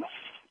being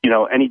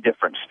any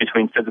difference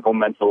between physical,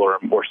 mental, or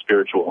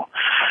spiritual.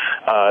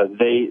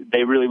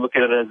 They really look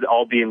at it as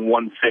all being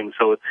one thing.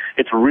 So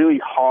it's really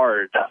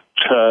hard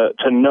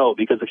to know,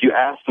 because if you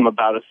ask them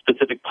about a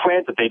specific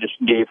plant that they just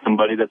gave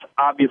somebody that's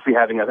obviously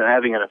having an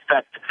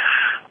effect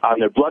on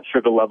their blood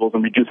sugar levels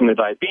and reducing their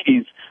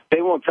diabetes,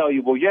 they won't tell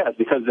you, well, yes,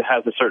 because it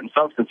has a certain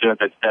substance in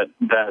it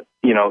that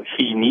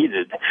he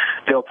needed.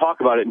 They'll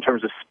talk about it in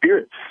terms of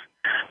spirits.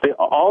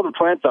 All the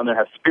plants on there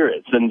have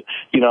spirits, and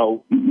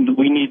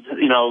we need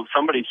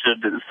somebody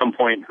should at some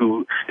point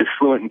who is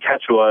fluent in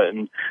Quechua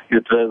and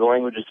the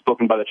language is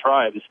spoken by the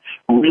tribes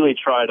really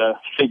try to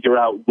figure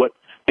out what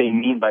they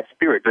mean by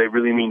spirit. Do they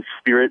really mean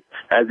spirit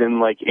as in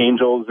like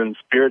angels and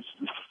spirits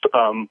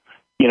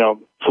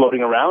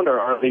floating around, or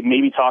are they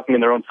maybe talking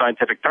in their own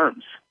scientific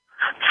terms?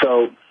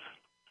 So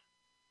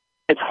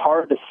it's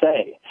hard to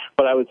say,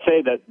 but I would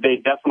say that they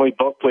definitely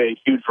both play a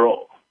huge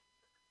role.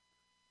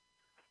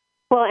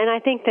 Well, and I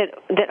think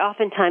that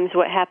oftentimes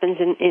what happens,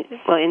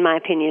 in my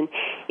opinion,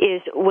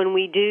 is when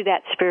we do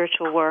that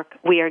spiritual work,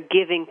 we are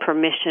giving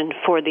permission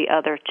for the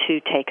other to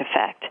take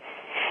effect.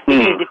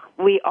 Because if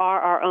we are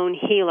our own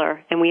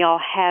healer and we all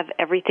have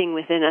everything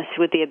within us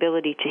with the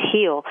ability to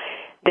heal,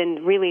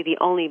 then really the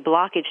only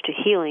blockage to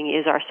healing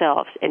is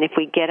ourselves. And if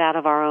we get out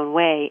of our own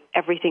way,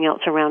 everything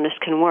else around us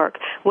can work,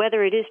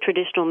 whether it is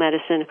traditional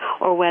medicine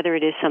or whether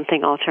it is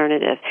something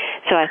alternative.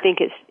 So I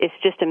think it's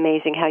just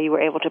amazing how you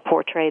were able to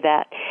portray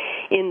that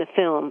in the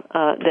film,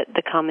 that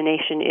the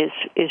combination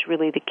is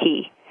really the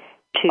key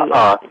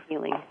to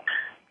healing.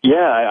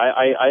 Yeah,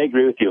 I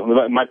agree with you.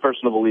 My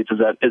personal belief is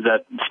that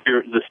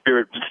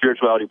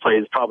spirituality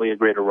plays probably a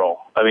greater role.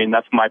 I mean,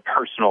 that's been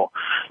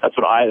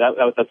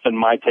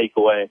my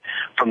takeaway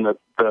from the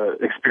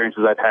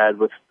experiences I've had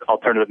with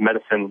alternative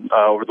medicine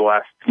over the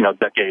last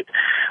decade.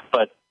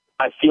 But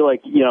I feel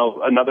like,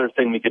 another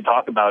thing we could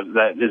talk about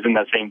that is in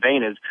that same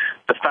vein is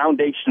the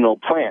foundational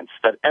plants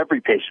that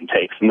every patient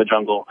takes in the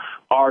jungle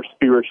are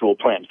spiritual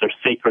plants. They're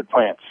sacred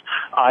plants.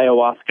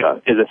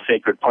 Ayahuasca is a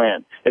sacred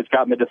plant. It's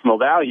got medicinal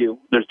value.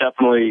 There's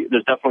definitely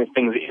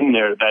things in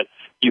there that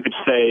you could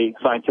say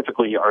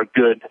scientifically are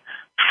good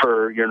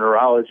for your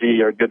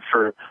neurology or good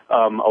for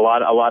a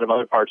lot of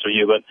other parts of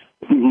you. But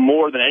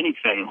more than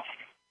anything,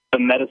 the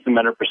medicine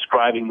men are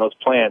prescribing those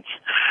plants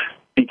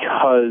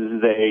because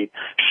they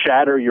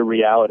shatter your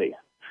reality.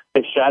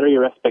 They shatter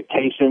your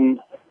expectation.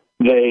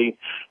 They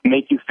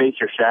make you face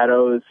your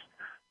shadows.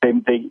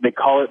 They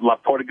call it La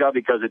Portiga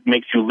because it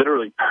makes you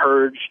literally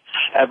purge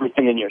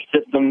everything in your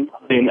system.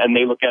 And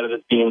they look at it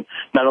as being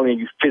not only are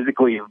you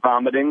physically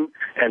vomiting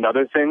and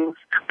other things,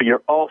 but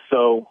you're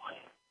also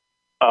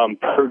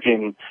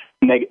purging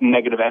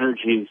negative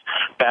energies,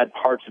 bad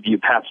parts of you,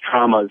 past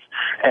traumas,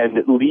 and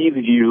it leaves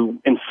you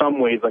in some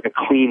ways like a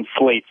clean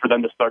slate for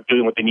them to start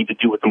doing what they need to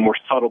do with the more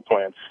subtle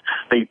plants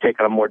that you take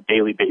on a more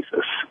daily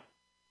basis.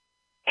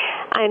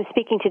 I am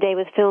speaking today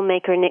with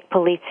filmmaker Nick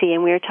Polizzi,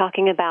 and we are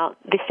talking about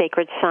The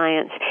Sacred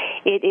Science.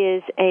 It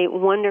is a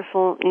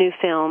wonderful new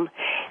film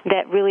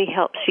that really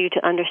helps you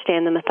to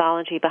understand the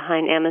mythology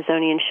behind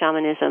Amazonian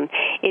shamanism.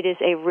 It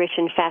is a rich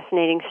and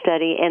fascinating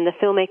study, and the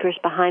filmmakers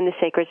behind The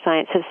Sacred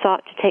Science have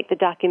sought to take the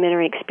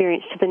documentary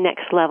experience to the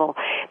next level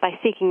by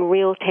seeking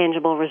real,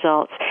 tangible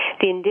results.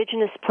 The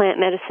indigenous plant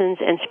medicines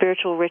and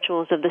spiritual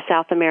rituals of the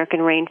South American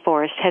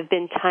rainforest have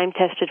been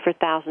time-tested for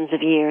thousands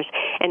of years,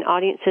 and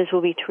audiences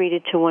will be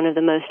treated to one of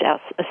the most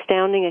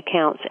astounding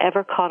accounts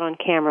ever caught on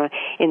camera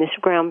in this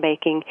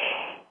groundbreaking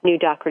new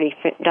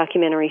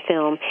documentary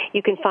film.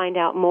 You can find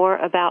out more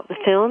about the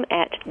film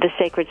at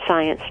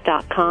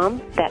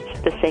thesacredscience.com. That's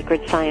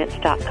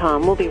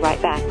thesacredscience.com. We'll be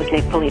right back with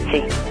Nick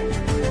Polizzi.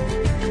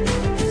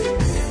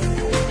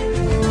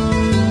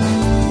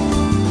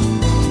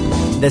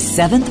 The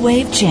Seventh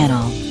Wave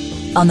Channel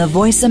on the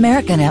Voice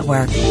America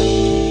Network.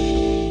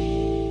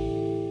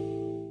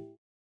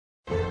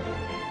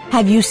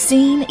 Have you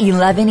seen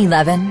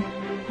 1111?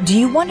 Do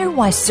you wonder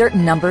why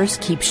certain numbers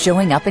keep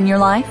showing up in your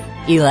life?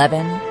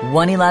 11,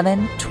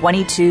 111,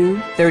 22,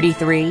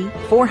 33,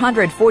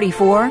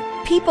 444.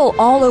 People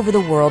all over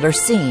the world are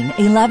seeing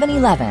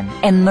 1111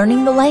 and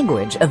learning the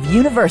language of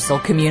universal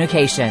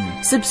communication.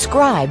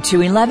 Subscribe to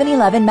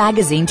 1111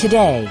 Magazine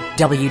today.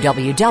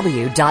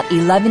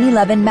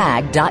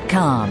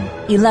 www.1111mag.com.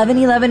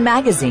 1111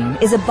 Magazine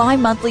is a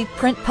bi-monthly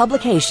print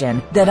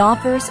publication that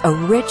offers a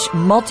rich,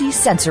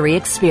 multi-sensory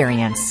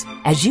experience.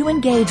 As you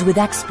engage with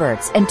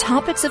experts and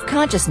topics of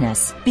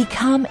consciousness,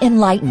 become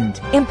enlightened,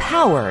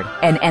 empowered,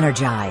 and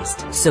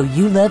energized, so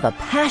you live a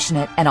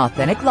passionate and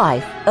authentic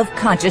life of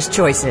conscious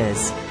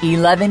choices.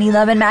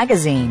 1111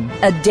 Magazine,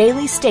 a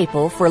daily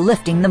staple for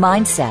lifting the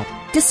mindset,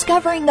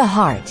 discovering the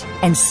heart,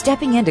 and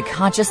stepping into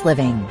conscious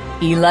living.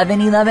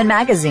 1111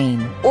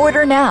 Magazine.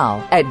 Order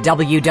now at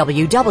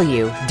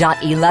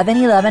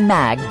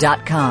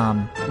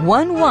www.1111mag.com.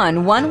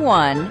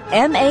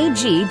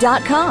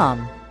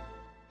 1111mag.com.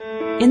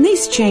 In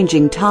these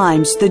changing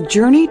times, the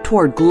journey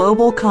toward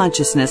global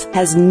consciousness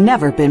has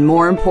never been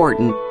more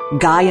important.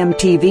 Gaiam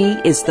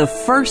TV is the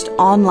first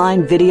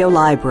online video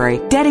library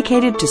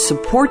dedicated to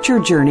support your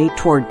journey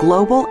toward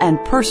global and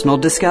personal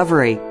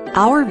discovery.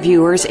 Our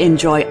viewers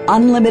enjoy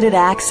unlimited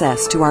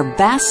access to our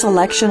vast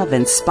selection of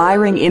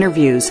inspiring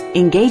interviews,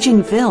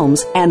 engaging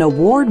films, and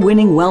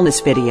award-winning wellness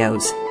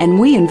videos. And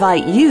we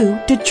invite you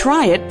to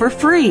try it for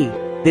free.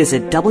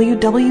 Visit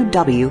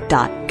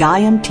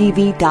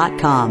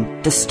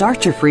www.gaiamtv.com to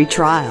start your free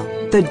trial.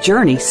 The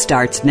journey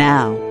starts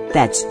now.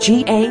 That's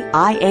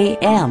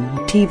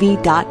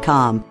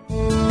GAIAMTV.com.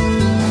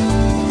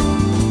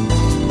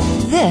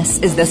 This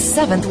is the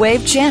Seventh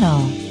Wave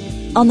Channel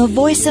on the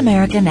Voice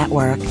America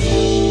Network.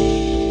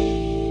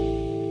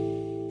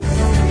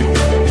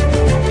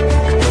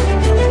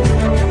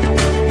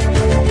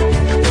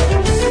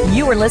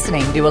 You are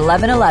listening to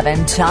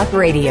 1111 Talk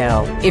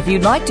Radio. If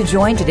you'd like to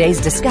join today's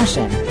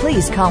discussion,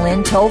 please call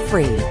in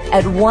toll-free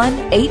at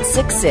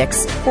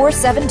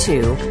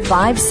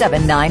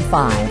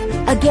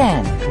 1-866-472-5795.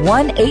 Again,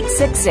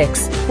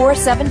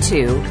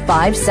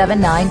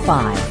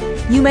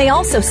 1-866-472-5795. You may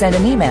also send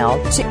an email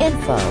to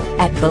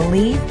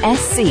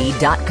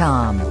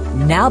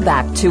info@believesc.com. Now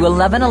back to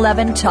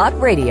 1111 Talk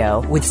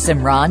Radio with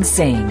Simran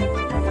Singh.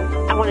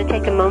 I want to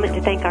take a moment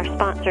to thank our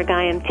sponsor,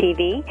 Gaiam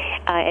TV.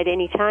 At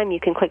any time, you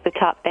can click the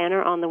top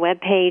banner on the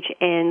webpage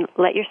and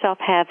let yourself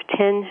have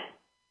 10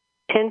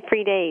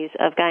 free days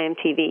of Gaiam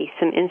TV,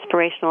 some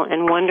inspirational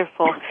and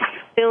wonderful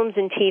films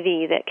and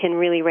TV that can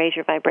really raise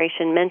your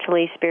vibration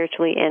mentally,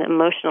 spiritually, and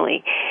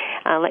emotionally.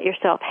 Let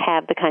yourself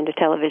have the kind of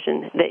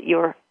television that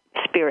your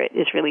spirit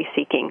is really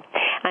seeking.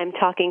 I'm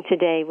talking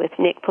today with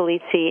Nick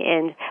Polizzi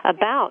and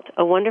about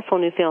a wonderful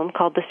new film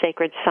called The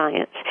Sacred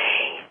Science.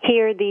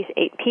 Here, these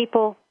 8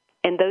 people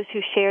and those who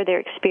share their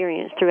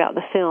experience throughout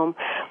the film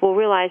will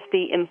realize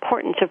the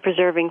importance of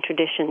preserving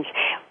traditions,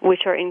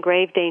 which are in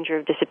grave danger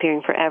of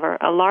disappearing forever.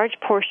 A large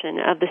portion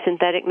of the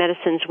synthetic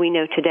medicines we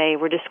know today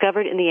were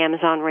discovered in the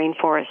Amazon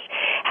rainforest.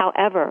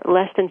 However,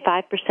 less than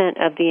 5%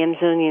 of the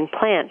Amazonian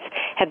plants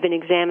have been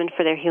examined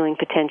for their healing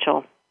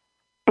potential.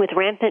 With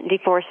rampant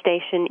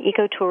deforestation,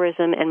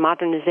 ecotourism, and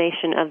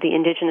modernization of the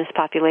indigenous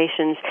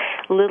populations,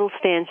 little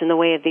stands in the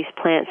way of these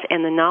plants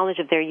and the knowledge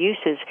of their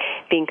uses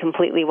being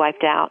completely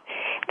wiped out.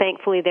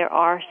 Thankfully, there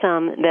are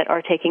some that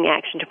are taking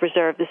action to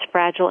preserve this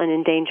fragile and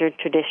endangered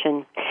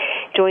tradition.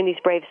 Join these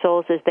brave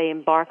souls as they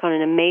embark on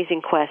an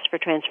amazing quest for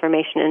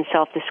transformation and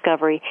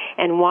self-discovery,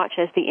 and watch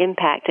as the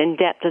impact and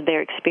depth of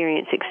their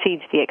experience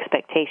exceeds the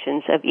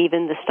expectations of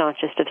even the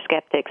staunchest of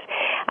skeptics.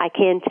 I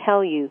can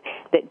tell you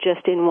that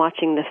just in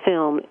watching the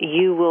film,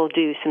 you will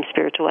do some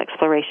spiritual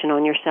exploration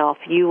on yourself.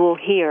 You will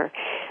hear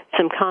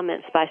some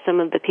comments by some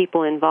of the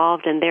people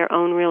involved and their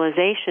own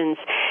realizations,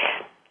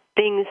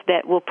 things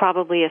that will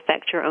probably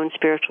affect your own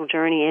spiritual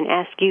journey and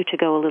ask you to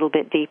go a little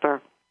bit deeper.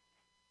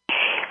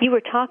 You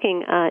were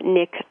talking,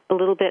 Nick, a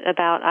little bit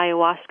about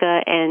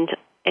ayahuasca and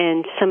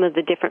some of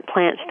the different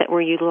plants that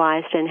were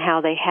utilized and how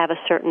they have a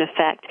certain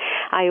effect.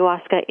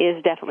 Ayahuasca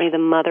is definitely the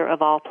mother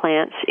of all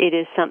plants. It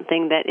is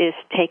something that is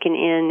taken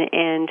in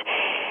and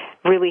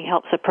really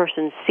helps a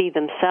person see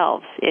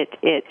themselves.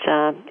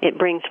 It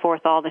brings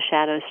forth all the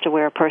shadows to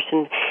where a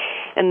person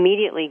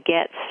immediately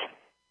gets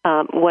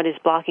what is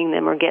blocking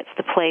them, or gets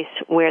the place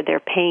where their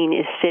pain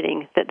is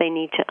sitting that they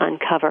need to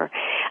uncover.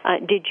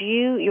 Did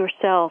you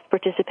yourself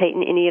participate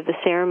in any of the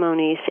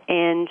ceremonies,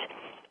 and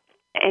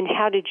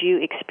how did you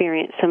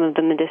experience some of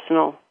the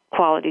medicinal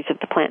qualities of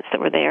the plants that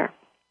were there?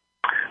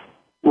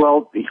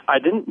 Well, I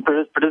didn't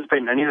participate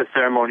in any of the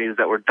ceremonies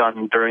that were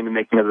done during the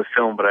making of the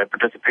film, but I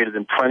participated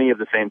in plenty of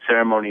the same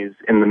ceremonies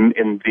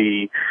in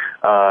the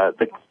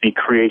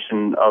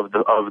creation of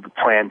the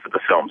plan for the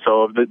film.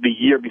 So the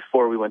year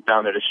before we went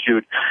down there to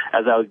shoot,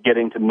 as I was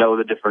getting to know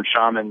the different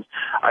shamans,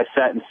 I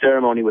sat in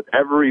ceremony with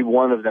every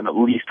one of them at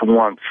least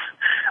once,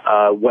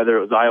 whether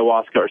it was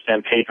ayahuasca or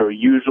San Pedro.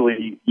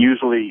 Usually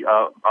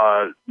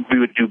we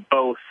would do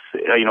both,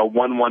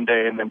 one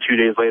day and then 2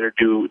 days later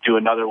do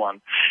another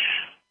one.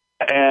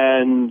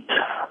 And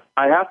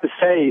I have to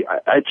say,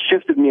 it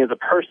shifted me as a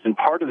person.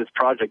 Part of this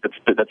project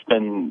that's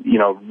been,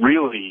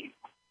 really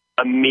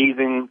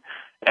amazing,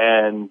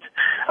 and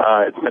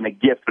it's been a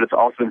gift, but it's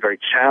also been very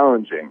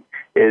challenging,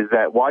 is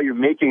that while you're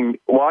making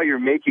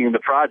the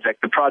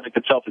project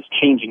itself is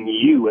changing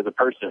you as a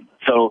person.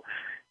 So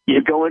you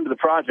go into the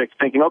project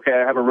thinking, okay,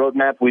 I have a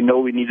roadmap. We know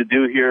what we need to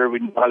do here. We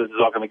know how this is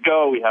all going to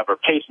go. We have our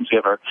patients. We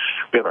have our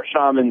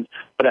shamans.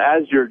 But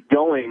as you're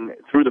going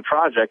through the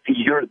project,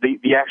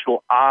 the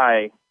actual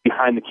eye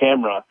behind the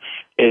camera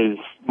is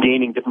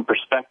gaining different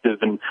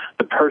perspective, and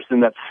the person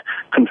that's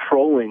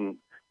controlling,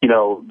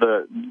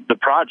 the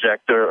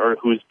project or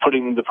who's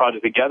putting the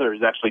project together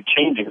is actually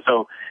changing.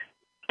 So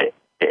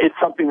it's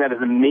something that is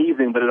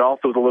amazing, but it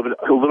also is a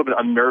little bit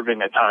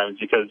unnerving at times,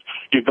 because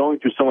you're going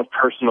through so much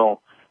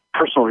personal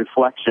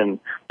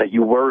reflection that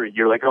you worry.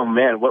 You're like, oh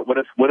man, what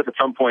if at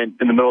some point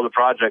in the middle of the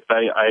project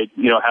I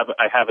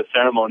have a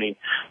ceremony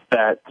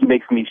that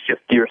makes me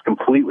shift gears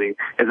completely?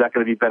 Is that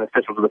going to be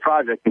beneficial to the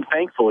project? And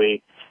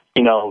thankfully,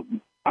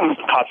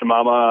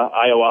 Pachamama,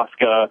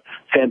 ayahuasca,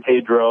 San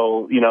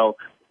Pedro,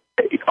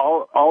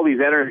 all these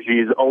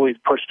energies always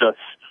pushed us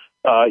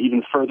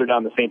even further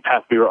down the same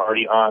path we were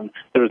already on.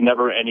 There was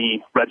never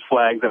any red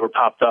flags that were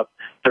popped up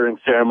during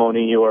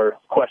ceremony or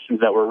questions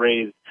that were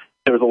raised.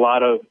 There was a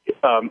lot of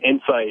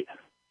insight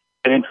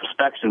and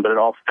introspection, but it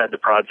all fed the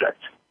project.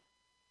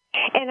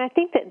 And I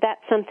think that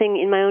that's something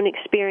in my own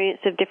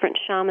experience of different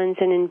shamans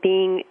and in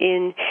being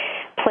in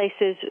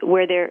places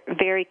where they're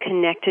very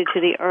connected to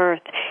the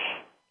earth,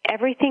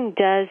 everything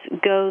does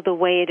go the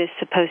way it is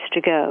supposed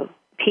to go.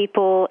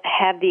 People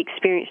have the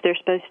experience they're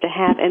supposed to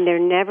have, and there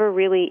never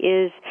really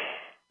is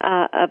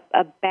a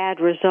bad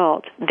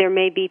result. There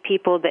may be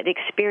people that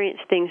experience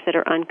things that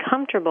are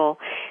uncomfortable,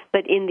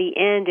 but in the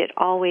end, it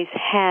always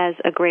has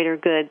a greater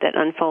good that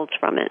unfolds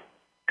from it.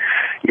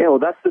 Yeah, well,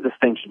 that's the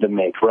distinction to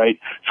make, right?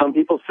 Some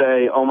people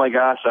say, oh my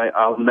gosh,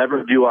 I'll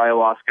never do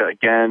ayahuasca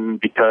again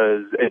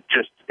because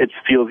it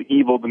feels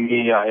evil to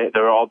me.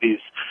 There are all these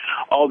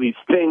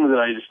things that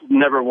I just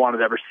never wanted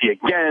to ever see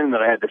again,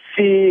 that I had to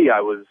see.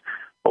 I was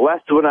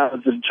molested when I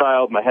was a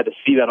child, and I had to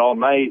see that all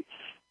night.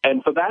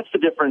 And so that's the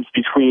difference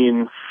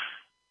between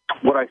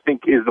what I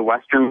think is the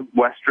Western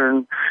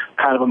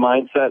kind of a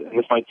mindset, and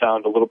this might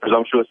sound a little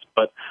presumptuous,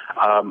 but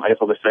I guess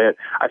I'll just say it.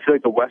 I feel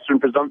like the Western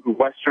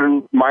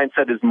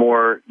mindset is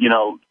more,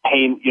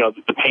 pain,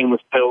 the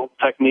painless pill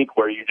technique,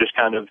 where you just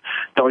kind of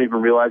don't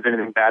even realize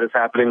anything bad is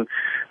happening,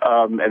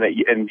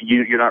 and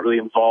you're not really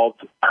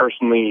involved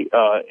personally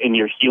in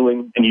your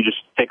healing, and you just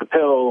take a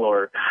pill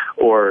or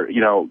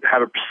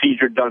have a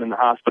procedure done in the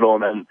hospital,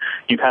 and then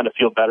you kind of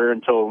feel better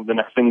until the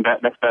next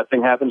bad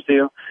thing happens to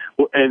you.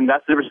 And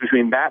that's the difference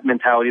between that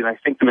mentality and I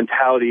think the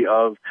mentality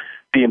of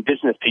the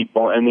indigenous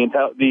people and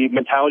the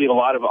mentality of a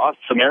lot of us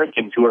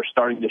Americans who are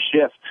starting to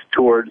shift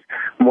towards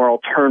more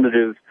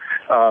alternative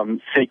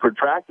sacred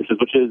practices,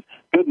 which is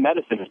good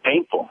medicine is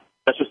painful.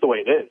 That's just the way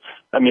it is.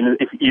 I mean,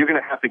 if you're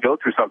going to have to go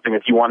through something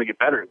if you want to get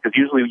better, because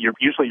usually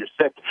you're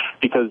sick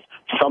because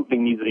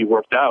something needs to be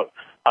worked out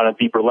on a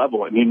deeper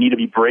level, and you need to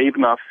be brave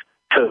enough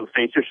to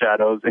face your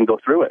shadows and go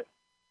through it.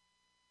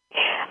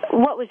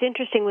 What was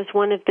interesting was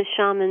one of the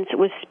shamans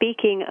was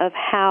speaking of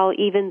how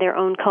even their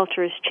own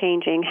culture is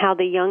changing, how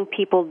the young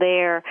people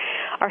there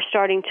are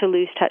starting to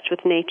lose touch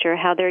with nature,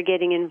 how they're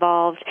getting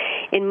involved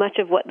in much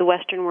of what the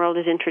Western world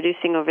is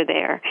introducing over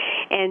there.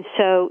 And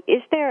so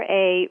is there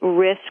a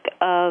risk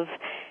of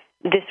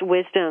this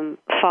wisdom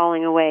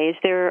falling away? Is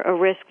there a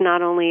risk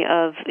not only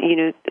of,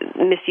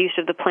 misuse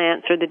of the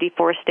plants or the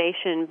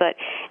deforestation, but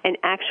an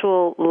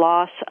actual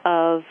loss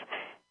of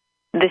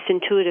this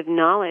intuitive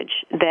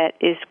knowledge that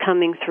is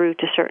coming through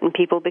to certain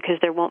people because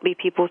there won't be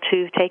people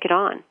to take it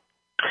on?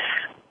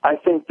 I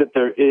think that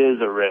there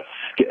is a risk.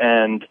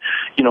 And,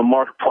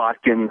 Mark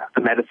Plotkin,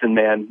 the medicine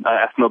man,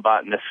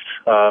 ethnobotanist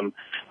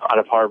out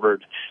of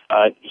Harvard,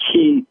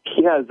 he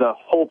has a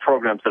whole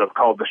program set up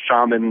called the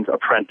Shaman's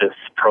Apprentice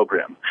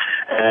Program.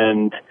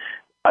 And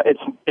it's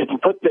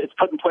put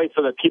in place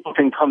so that people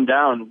can come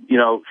down,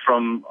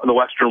 from the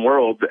Western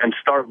world and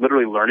start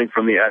literally learning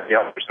from the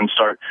others and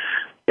start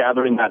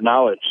gathering that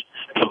knowledge.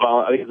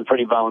 I think it's a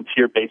pretty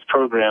volunteer-based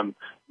program,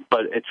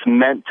 but it's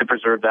meant to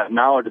preserve that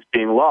knowledge that's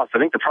being lost. I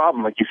think the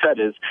problem, like you said,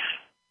 is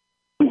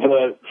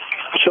the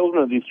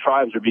children of these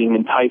tribes are being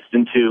enticed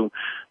into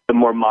the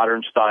more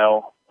modern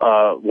style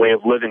way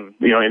of living.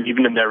 And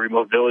even in their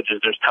remote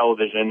villages, there's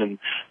television and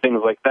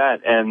things like that.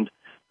 And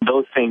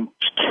those same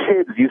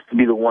kids used to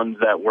be the ones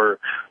that were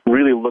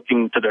really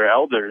looking to their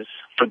elders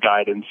for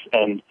guidance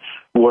and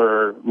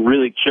were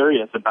really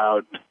curious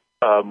about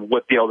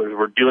what the elders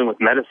were doing with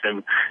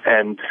medicine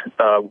and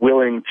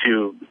willing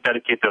to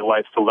dedicate their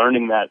lives to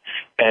learning that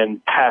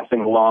and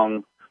passing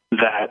along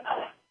that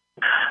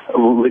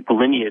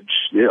lineage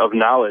of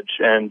knowledge.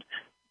 And,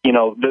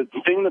 the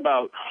thing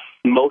about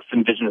most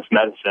indigenous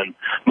medicine,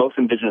 most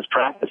indigenous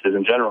practices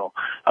in general,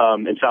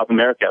 in South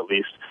America at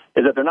least,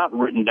 is that they're not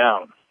written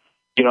down.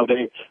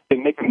 They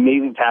make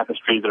amazing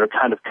tapestries that are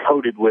kind of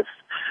coated with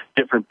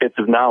different bits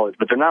of knowledge,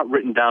 but they're not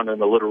written down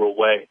in a literal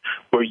way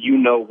where you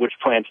know which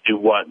plants do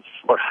what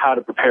or how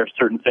to prepare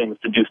certain things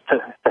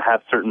to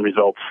have certain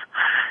results.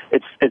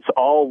 It's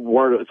all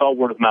word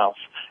of mouth.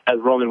 As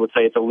Roman would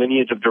say, it's a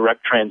lineage of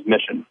direct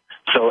transmission.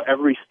 So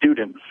every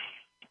student,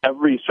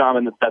 every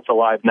shaman that's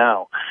alive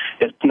now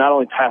is not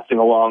only passing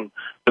along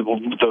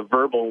the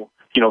verbal,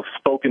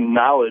 spoken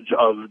knowledge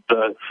of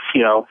the,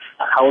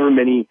 however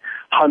many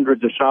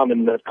hundreds of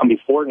shamans that have come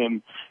before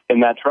him in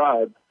that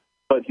tribe,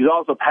 but he's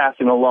also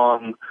passing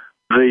along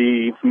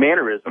the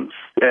mannerisms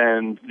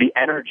and the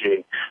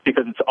energy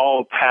because it's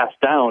all passed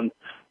down,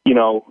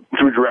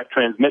 through direct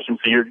transmission.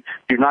 So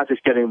you're not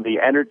just getting the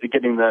energy,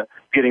 getting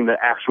the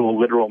actual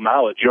literal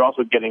knowledge. You're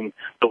also getting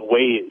the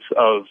ways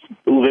of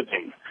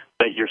living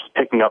that you're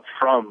picking up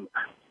from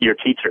your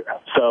teacher.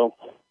 So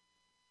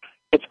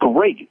it's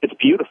great. It's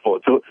beautiful.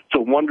 It's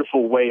a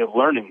wonderful way of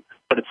learning,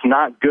 but it's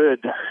not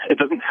good. It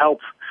doesn't help.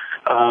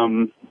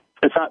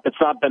 It's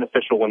not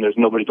beneficial when there's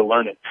nobody to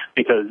learn it,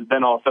 because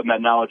then all of a sudden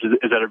that knowledge is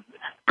at a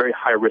very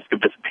high risk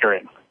of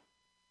disappearing.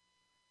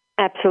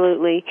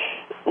 Absolutely.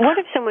 What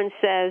if someone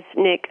says,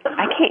 Nick,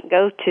 I can't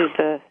go to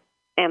the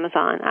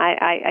Amazon.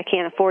 I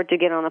can't afford to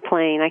get on a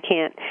plane. I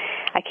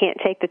can't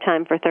take the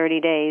time for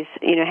 30 days.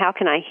 How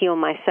can I heal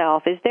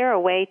myself? Is there a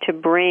way to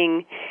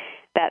bring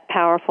that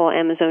powerful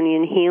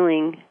Amazonian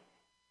healing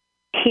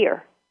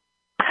here?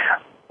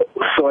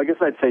 So I guess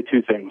I'd say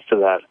two things to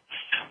that.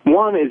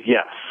 One is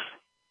yes.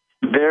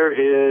 There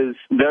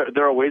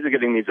are ways of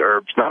getting these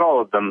herbs. Not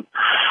all of them.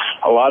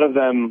 A lot of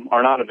them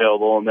are not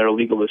available, and they're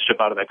illegal to ship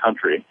out of that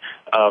country.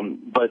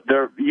 But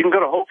you can go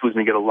to Whole Foods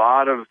and get a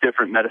lot of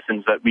different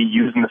medicines that we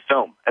use in the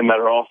film, and that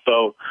are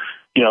also,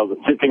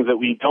 the things that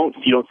you don't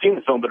see in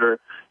the film, but are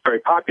very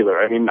popular.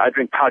 I mean, I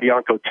drink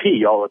Padianco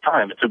tea all the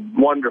time. It's a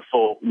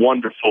wonderful,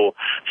 wonderful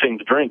thing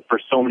to drink for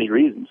so many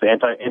reasons: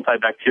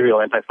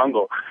 antibacterial,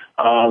 antifungal.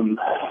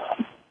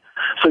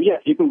 So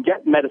yes, you can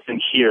get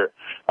medicine here.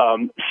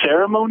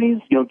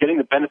 Ceremonies, getting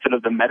the benefit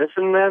of the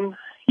medicine then,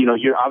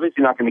 you're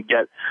obviously not going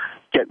to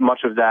get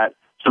much of that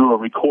through a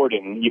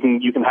recording. You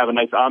can have a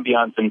nice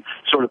ambiance and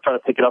sort of try to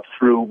pick it up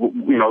through,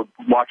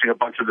 watching a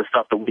bunch of the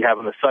stuff that we have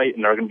on the site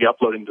and are going to be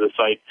uploading to the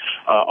site,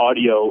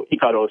 audio,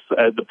 ikaros,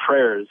 the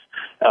prayers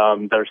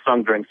that are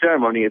sung during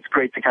ceremony. It's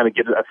great to kind of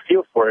get a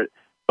feel for it,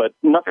 but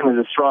nothing is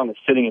as strong as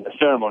sitting in the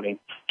ceremony.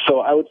 So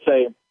I would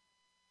say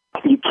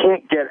you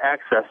can't get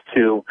access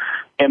to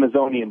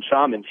Amazonian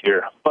shamans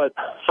here. But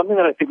something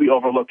that I think we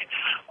overlook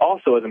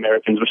also as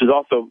Americans, which is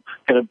also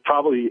going to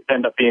probably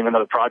end up being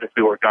another project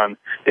we work on,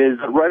 is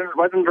right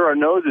under our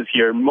noses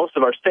here, in most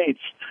of our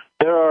states,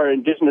 there are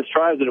indigenous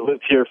tribes that have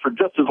lived here for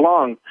just as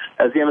long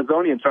as the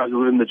Amazonian tribes that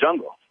live in the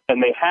jungle.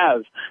 And they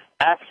have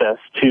access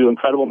to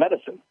incredible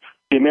medicine.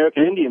 The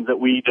American Indians that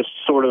we just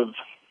sort of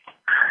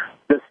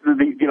the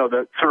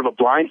sort of a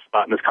blind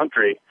spot in this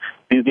country,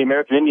 the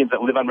American Indians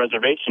that live on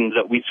reservations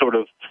that we sort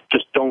of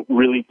just don't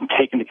really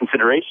take into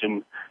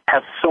consideration,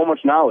 have so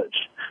much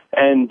knowledge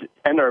and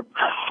are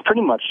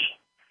pretty much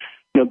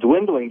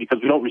dwindling because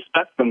we don't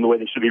respect them the way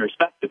they should be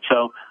respected.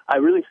 So I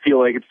really feel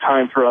like it's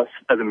time for us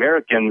as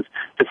Americans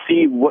to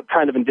see what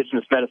kind of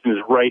indigenous medicine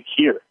is right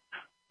here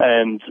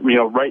and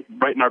right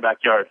in our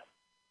backyard.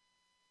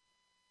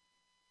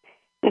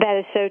 That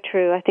is so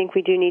true. I think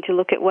we do need to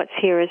look at what's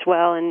here as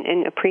well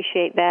and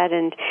appreciate that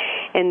and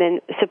then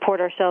support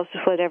ourselves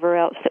with whatever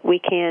else that we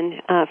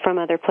can from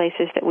other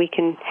places that we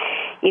can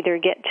either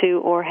get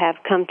to or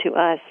have come to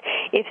us.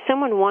 If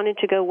someone wanted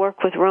to go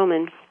work with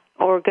Roman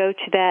or go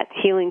to that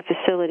healing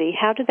facility,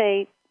 how do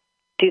they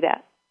do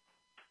that?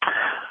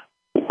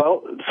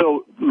 Well,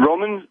 so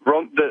literally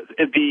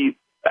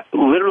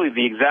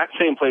the exact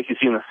same place you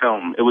see in the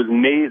film. It was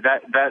made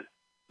that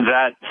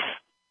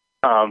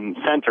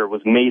center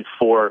was made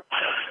for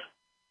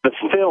the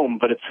film,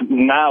 but it's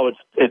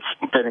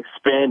been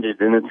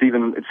expanded and it's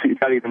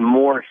got even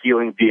more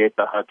healing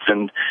dieta huts,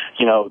 and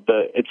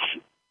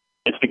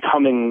it's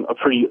becoming a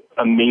pretty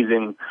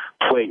amazing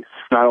place,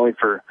 not only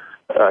for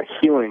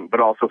healing, but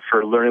also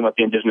for learning about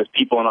the indigenous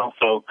people, and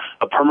also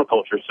a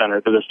permaculture center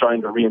because they're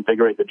starting to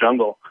reinvigorate the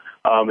jungle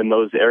in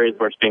those areas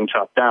where it's being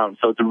chopped down.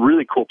 So it's a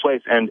really cool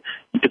place, and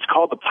it's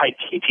called the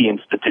Paititi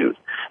Institute,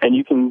 and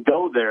you can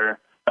go there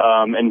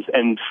and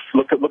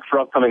look for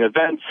upcoming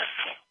events,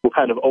 what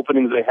kind of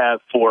openings they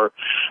have for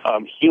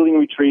healing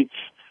retreats,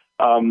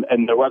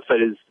 and their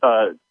website is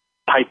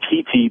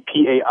Paititi,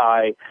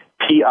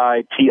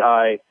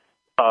 Paititi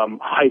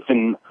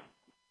hyphen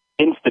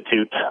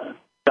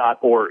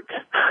institute.org.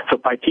 So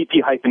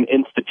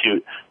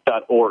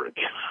Paititi-institute.org,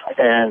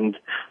 and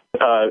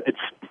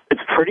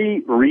it's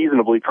pretty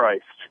reasonably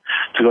priced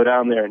to go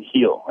down there and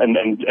heal and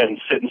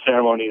sit in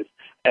ceremonies.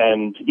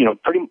 And,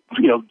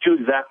 do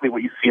exactly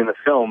what you see in the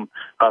film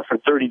for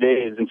 30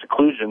 days in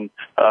seclusion,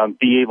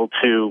 be able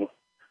to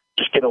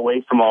just get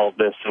away from all of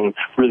this and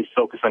really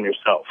focus on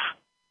yourself.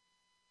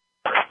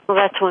 Well,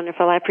 that's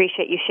wonderful. I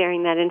appreciate you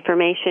sharing that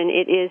information.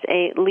 It is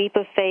a leap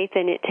of faith,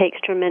 and it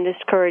takes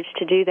tremendous courage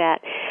to do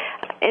that.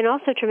 And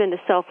also tremendous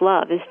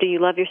self-love. Do you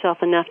love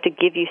yourself enough to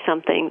give you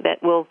something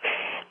that will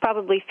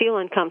probably feel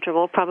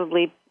uncomfortable,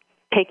 probably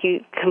take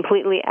you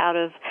completely out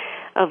of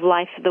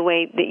life the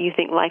way that you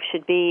think life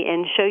should be,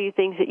 and show you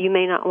things that you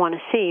may not want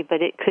to see,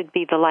 but it could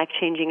be the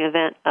life-changing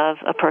event of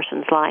a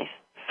person's life.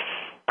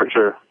 For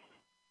sure.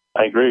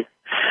 I agree.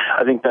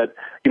 I think that,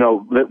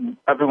 that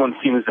everyone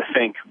seems to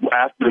think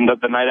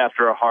the night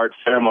after a hard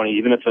ceremony,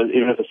 even if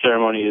the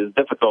ceremony is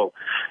difficult,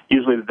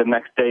 usually the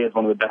next day is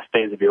one of the best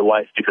days of your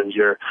life because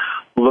you're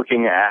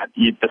looking at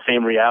the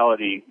same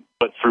reality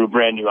but through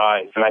brand new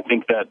eyes. And I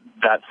think that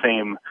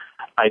same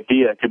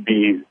idea could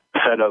be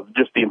said of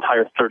just the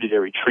entire 30-day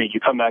retreat. You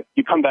come back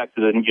to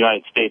the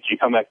United States, you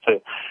come back to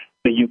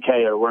the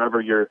UK or wherever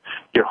your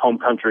home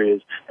country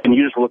is, and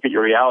you just look at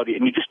your reality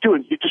and you just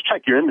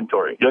check your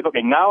inventory. You're like,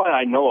 okay, now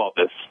I know all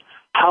this.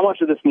 How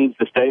much of this needs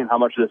to stay and how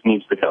much of this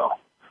needs to go?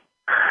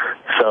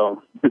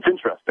 So it's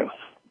interesting.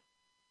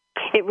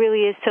 It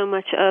really is so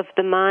much of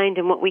the mind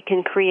and what we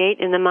can create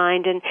in the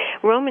mind. And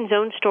Roman's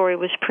own story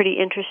was pretty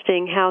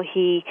interesting, how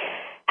he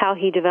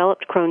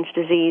developed Crohn's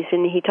disease.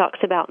 And he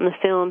talks about in the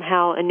film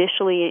how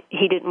initially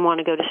he didn't want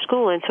to go to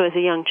school, and so as a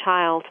young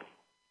child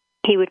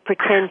he would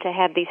pretend to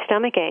have these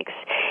stomach aches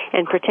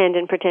and pretend,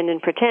 and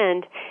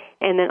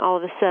then all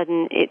of a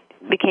sudden it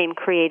became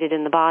created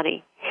in the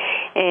body.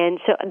 And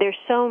so there's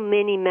so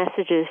many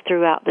messages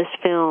throughout this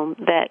film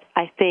that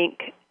I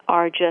think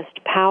are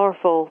just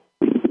powerful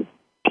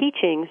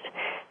teachings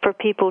for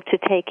people to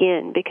take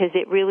in, because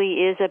it really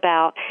is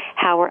about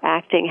how we're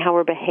acting, how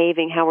we're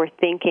behaving, how we're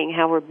thinking,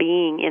 how we're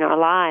being in our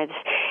lives,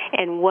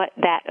 and what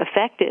that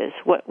effect is.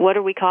 What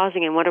are we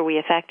causing and what are we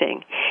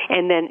affecting?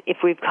 And then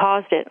if we've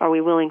caused it, are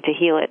we willing to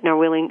heal it and are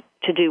willing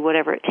to do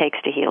whatever it takes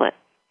to heal it?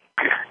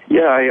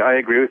 Yeah, I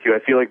agree with you. I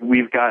feel like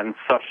we've gotten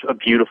such a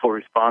beautiful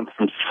response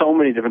from so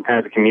many different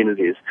kinds of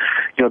communities.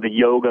 The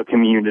yoga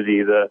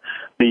community, the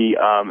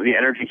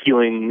energy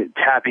healing,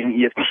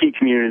 tapping EFT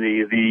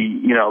community,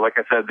 like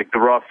I said, the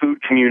raw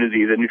food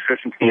community, the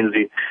nutrition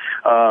community,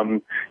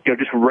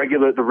 just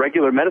the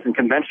regular medicine,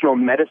 conventional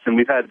medicine.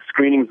 We've had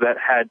screenings that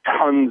had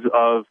tons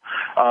of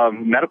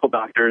medical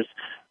doctors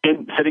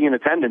sitting in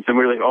attendance, and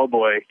we were like, oh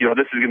boy,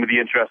 this is going to be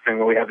interesting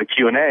when we have the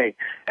Q&A.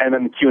 And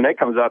then the Q&A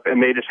comes up,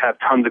 and they just have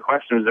tons of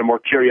questions. They're more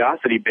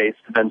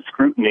curiosity-based than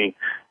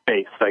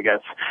scrutiny-based, I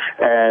guess.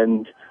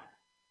 And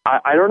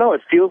I don't know.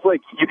 It feels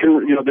like you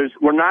can,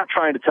 we're not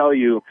trying to tell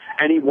you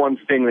any one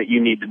thing that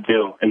you need to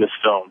do in this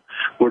film.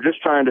 We're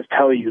just trying to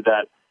tell you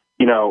that,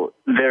 the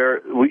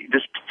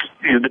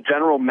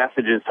general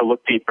message is to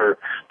look deeper,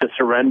 to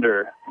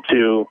surrender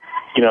to,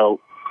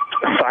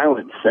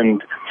 silence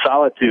and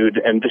solitude,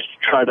 and just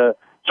try to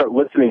start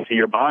listening to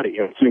your body,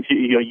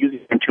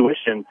 using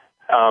intuition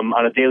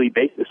on a daily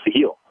basis to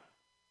heal.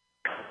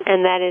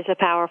 And that is a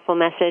powerful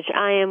message.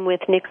 I am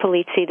with Nick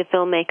Polizzi, the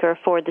filmmaker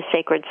for The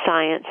Sacred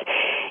Science.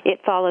 It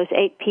follows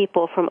 8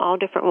 people from all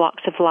different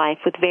walks of life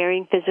with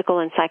varying physical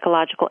and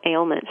psychological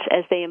ailments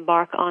as they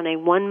embark on a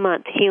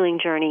 1-month healing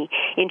journey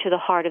into the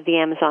heart of the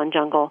Amazon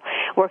jungle,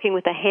 working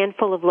with a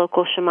handful of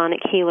local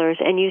shamanic healers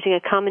and using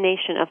a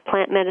combination of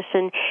plant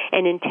medicine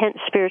and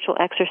intense spiritual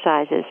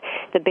exercises.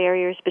 The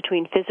barriers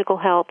between physical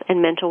health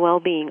and mental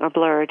well-being are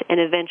blurred and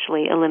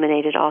eventually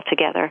eliminated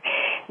altogether.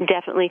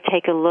 Definitely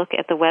take a look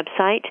at the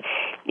website.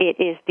 It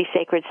is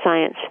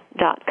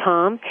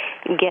thesacredscience.com.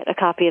 Get a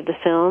copy of the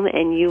film,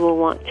 and you will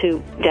want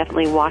to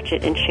definitely watch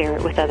it and share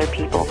it with other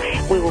people.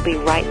 We will be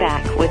right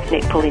back with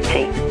Nick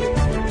Polizzi.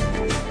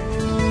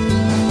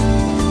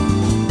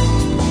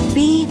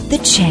 Be the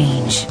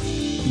change.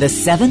 The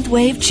Seventh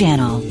Wave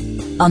Channel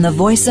on the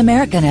Voice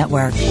America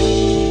Network.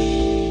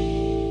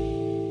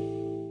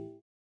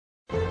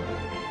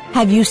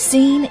 Have you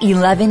seen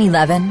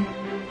 1111?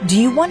 Do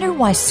you wonder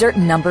why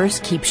certain numbers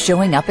keep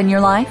showing up in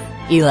your life?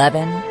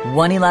 11,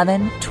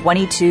 111,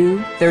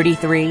 22,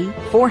 33,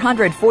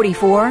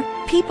 444.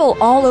 People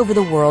all over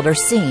the world are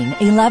seeing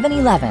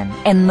 1111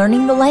 and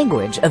learning the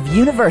language of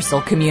universal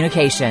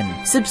communication.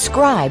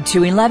 Subscribe to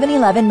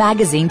 1111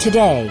 Magazine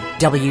today.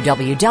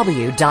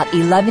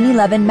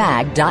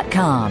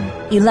 www.1111mag.com.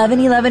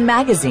 1111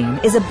 Magazine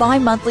is a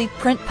bi-monthly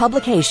print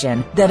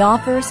publication that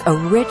offers a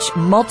rich,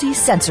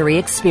 multi-sensory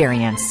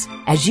experience.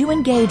 As you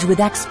engage with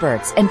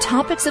experts and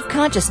topics of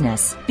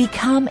consciousness,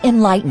 become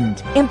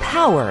enlightened,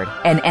 empowered,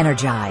 and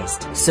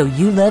energized, so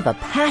you live a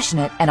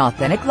passionate and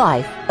authentic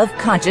life of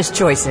conscious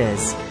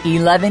choices.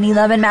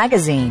 1111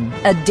 Magazine,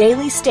 a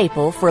daily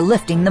staple for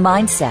lifting the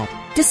mindset,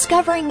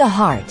 discovering the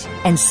heart,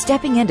 and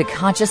stepping into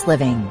conscious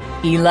living.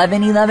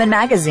 1111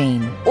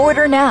 Magazine.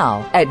 Order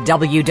now at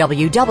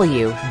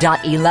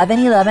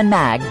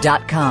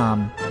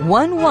www.1111mag.com.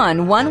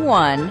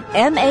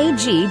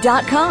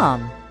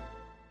 1111mag.com.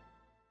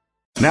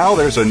 Now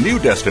there's a new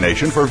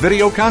destination for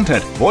video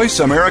content,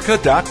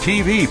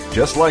 voiceamerica.tv.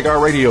 Just like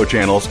our radio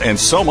channels and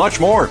so much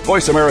more.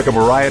 Voice America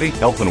Variety,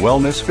 Health and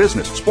Wellness,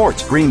 Business,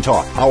 Sports, Green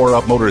Talk, Power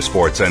Up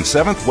Motorsports, and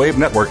Seventh Wave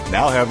Network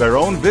now have their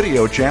own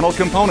video channel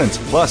components.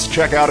 Plus,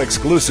 check out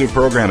exclusive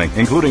programming,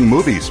 including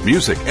movies,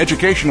 music,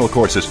 educational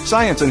courses,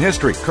 science and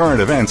history,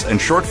 current events,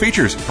 and short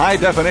features.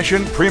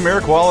 High-definition,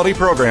 premier quality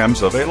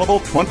programs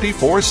available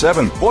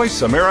 24/7.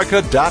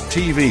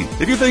 VoiceAmerica.tv.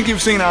 If you think you've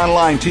seen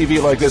online TV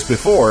like this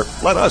before,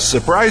 let us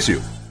surprise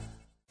you.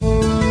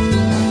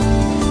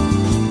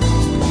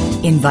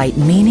 Invite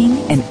meaning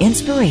and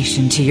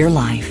inspiration to your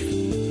life.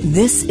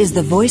 This is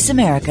the Voice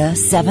America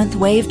Seventh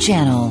Wave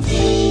Channel.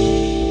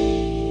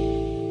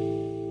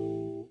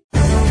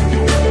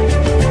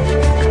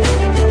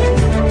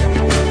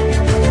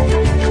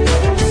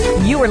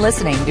 You are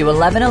listening to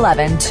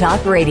 1111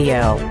 Talk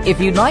Radio. If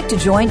you'd like to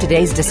join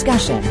today's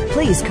discussion,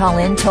 please call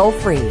in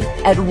toll-free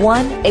at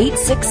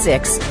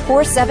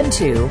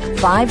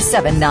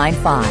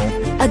 1-866-472-5795.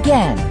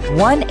 Again,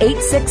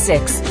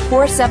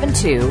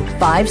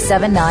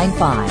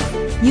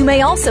 1-866-472-5795. You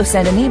may also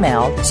send an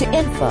email to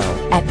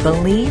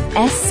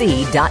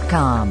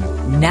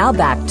info@believesc.com. Now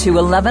back to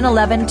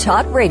 1111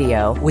 Talk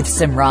Radio with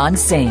Simran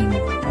Singh.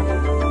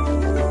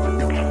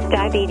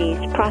 Diabetes,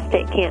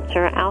 prostate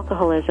cancer,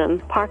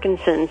 alcoholism,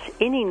 Parkinson's,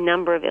 any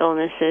number of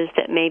illnesses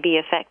that may be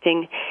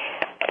affecting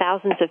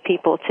thousands of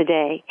people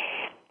today.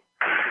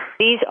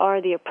 These are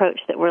the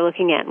approach that we're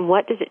looking at. And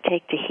what does it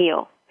take to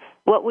heal?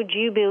 What would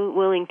you be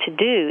willing to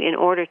do in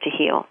order to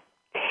heal?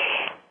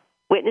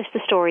 Witness the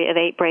story of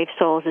 8 brave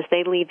souls as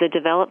they leave the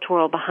developed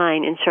world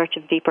behind in search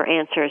of deeper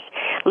answers.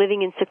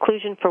 Living in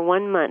seclusion for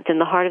 1 month in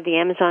the heart of the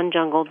Amazon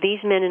jungle,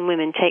 these men and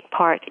women take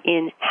part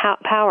in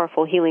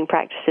powerful healing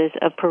practices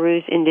of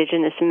Peru's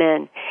indigenous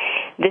men.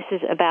 This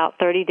is about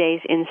 30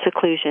 days in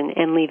seclusion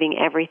and leaving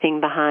everything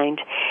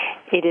behind.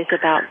 It is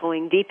about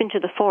going deep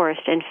into the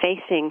forest and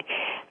facing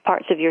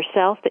parts of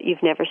yourself that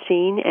you've never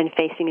seen and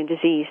facing a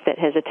disease that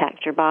has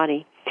attacked your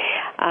body.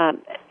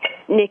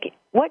 Nick,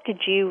 what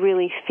did you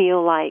really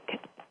feel like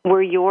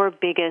were your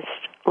biggest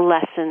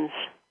lessons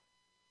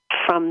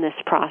from this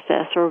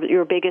process, or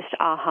your biggest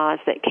ahas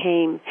that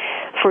came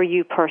for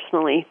you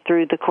personally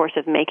through the course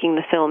of making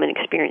the film and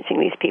experiencing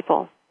these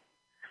people?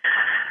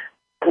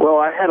 Well,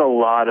 I had a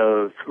lot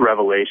of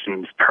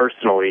revelations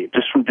personally,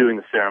 just from doing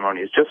the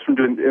ceremonies, just from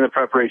doing in the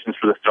preparations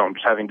for the film,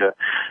 just having to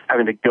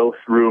go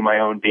through my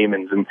own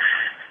demons. And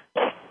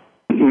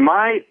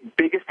My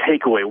biggest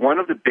takeaway, one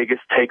of the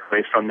biggest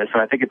takeaways from this,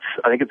 and I think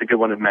it's a good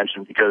one to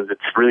mention because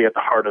it's really at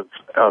the heart of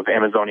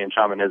Amazonian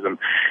shamanism,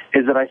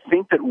 is that I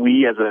think that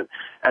we as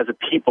a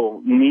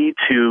people need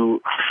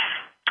to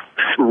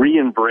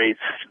re-embrace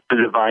the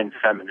divine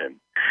feminine.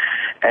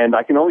 And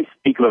I can only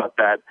speak about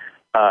that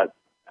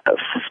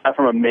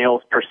from a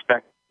male's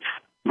perspective.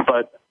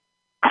 But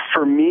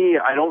for me,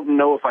 I don't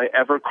know if I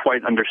ever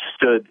quite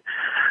understood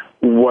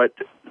what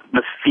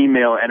the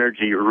female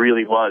energy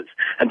really was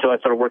until I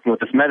started working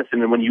with this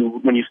medicine. And when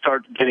you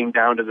start getting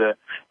down to the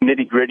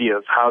nitty-gritty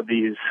of how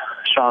these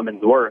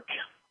shamans work,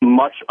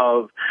 much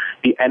of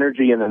the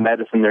energy and the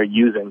medicine they're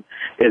using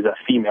is a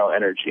female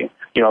energy.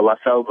 La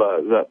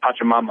Selva, the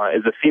Pachamama,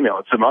 is a female.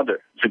 It's a mother.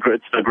 The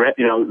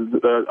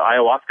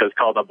ayahuasca is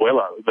called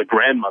Abuela, the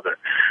grandmother.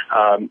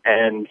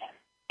 And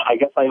I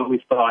guess I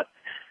always thought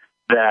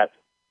that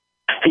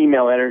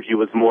female energy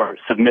was more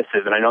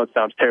submissive, and I know it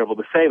sounds terrible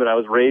to say, but I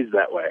was raised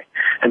that way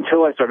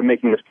until I started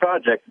making this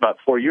project about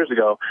 4 years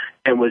ago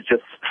and was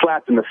just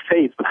slapped in the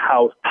face with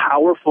how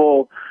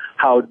powerful,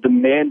 how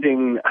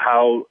demanding,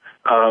 how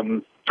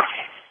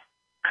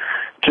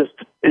just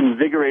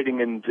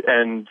invigorating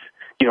and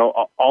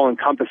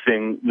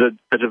all-encompassing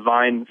the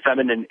divine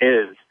feminine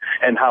is,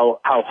 and how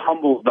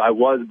humbled I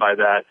was by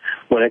that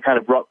when it kind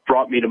of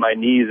brought me to my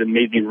knees and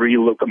made me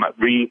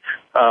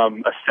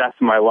assess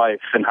my life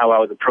and how I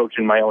was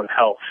approaching my own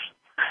health.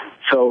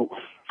 So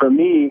for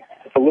me,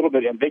 it's a little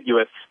bit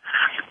ambiguous,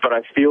 but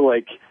I feel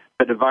like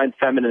the divine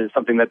feminine is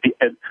something that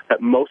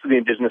most of the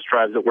indigenous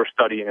tribes that we're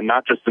studying, and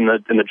not just in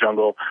the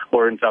jungle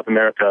or in South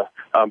America,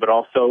 but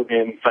also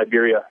in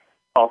Siberia,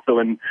 also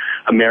in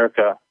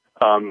America,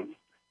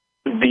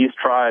 these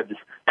tribes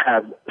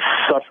have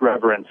such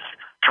reverence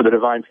for the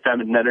divine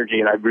feminine energy,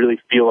 and I really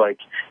feel like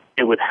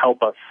it would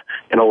help us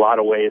in a lot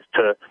of ways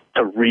to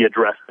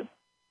readdress it.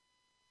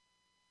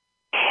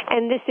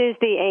 And this is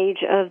the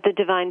age of the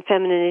divine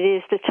feminine. It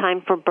is the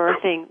time for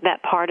birthing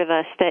that part of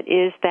us that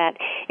is that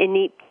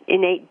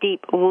innate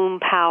deep womb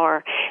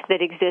power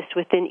that exists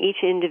within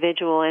each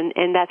individual.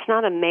 And that's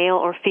not a male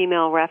or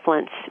female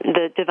reference.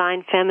 The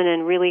divine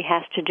feminine really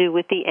has to do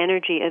with the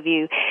energy of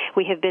you.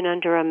 We have been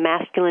under a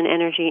masculine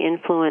energy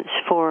influence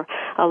for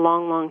a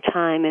long, long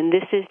time. And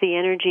this is the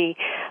energy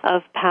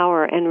of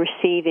power and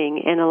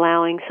receiving and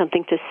allowing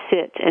something to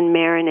sit and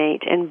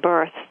marinate and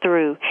birth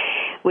through,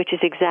 which is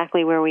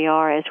exactly where we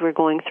are as we're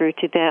going through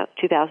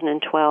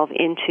 2012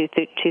 into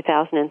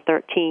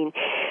 2013.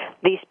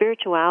 The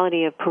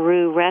spirituality of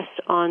Peru rests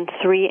on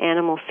three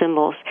animal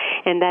symbols,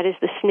 and that is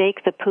the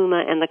snake, the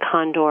puma, and the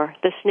condor.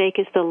 The snake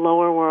is the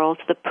lower world,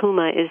 the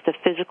puma is the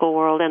physical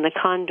world, and the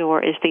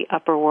condor is the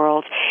upper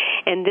world.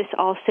 And this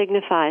all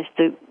signifies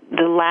the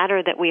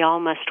ladder that we all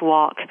must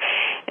walk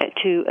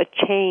to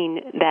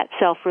attain that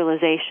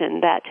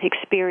self-realization, that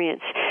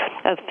experience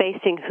of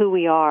facing who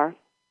we are,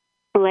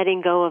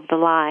 letting go of the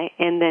lie,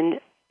 and then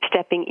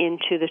stepping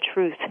into the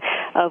truth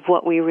of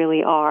what we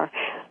really are.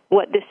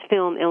 What this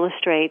film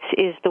illustrates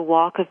is the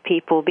walk of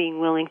people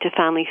being willing to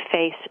finally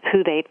face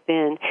who they've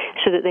been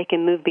so that they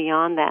can move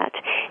beyond that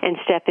and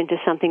step into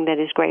something that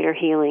is greater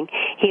healing.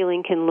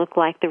 Healing can look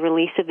like the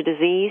release of a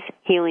disease.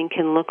 Healing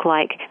can look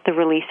like the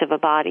release of a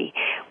body.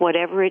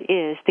 Whatever it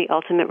is, the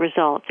ultimate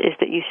result is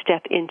that you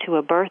step into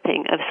a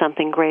birthing of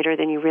something greater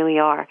than you really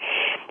are.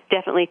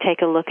 Definitely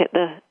take a look at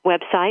the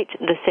website,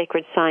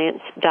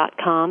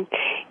 thesacredscience.com.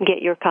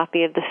 Get your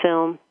copy of the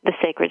film, The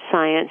Sacred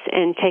Science,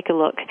 and take a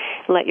look.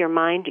 Let your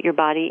mind, your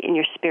body, and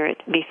your spirit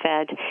be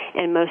fed,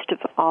 and most of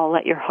all,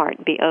 let your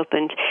heart be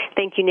opened.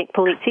 Thank you, Nick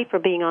Polizzi, for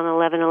being on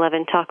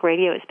 1111 Talk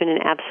Radio. It's been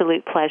an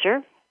absolute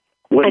pleasure.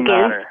 What an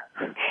honor.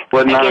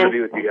 What an honor to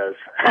be with you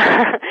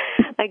guys.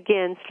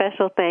 Again,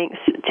 special thanks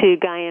to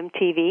Gaiam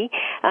TV.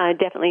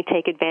 Definitely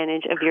take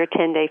advantage of your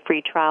 10-day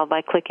free trial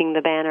by clicking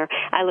the banner.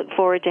 I look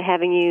forward to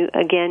having you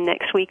again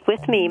next week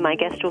with me. My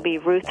guest will be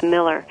Ruth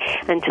Miller.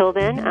 Until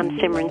then, I'm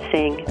Simran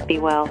Singh. Be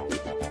well.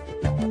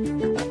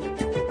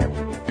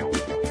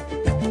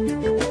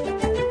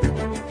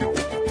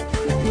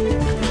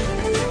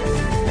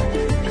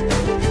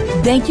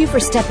 Thank you for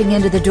stepping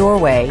into the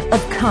doorway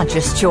of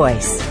conscious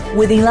choice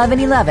with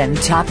 1111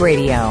 Talk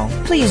Radio.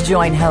 Please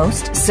join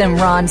host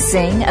Simran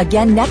Singh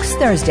again next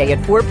Thursday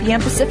at 4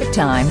 p.m. Pacific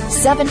Time,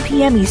 7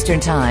 p.m.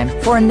 Eastern Time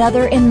for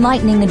another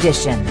enlightening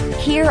edition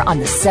here on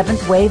the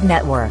Seventh Wave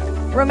Network.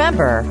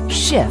 Remember,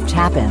 shift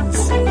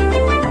happens.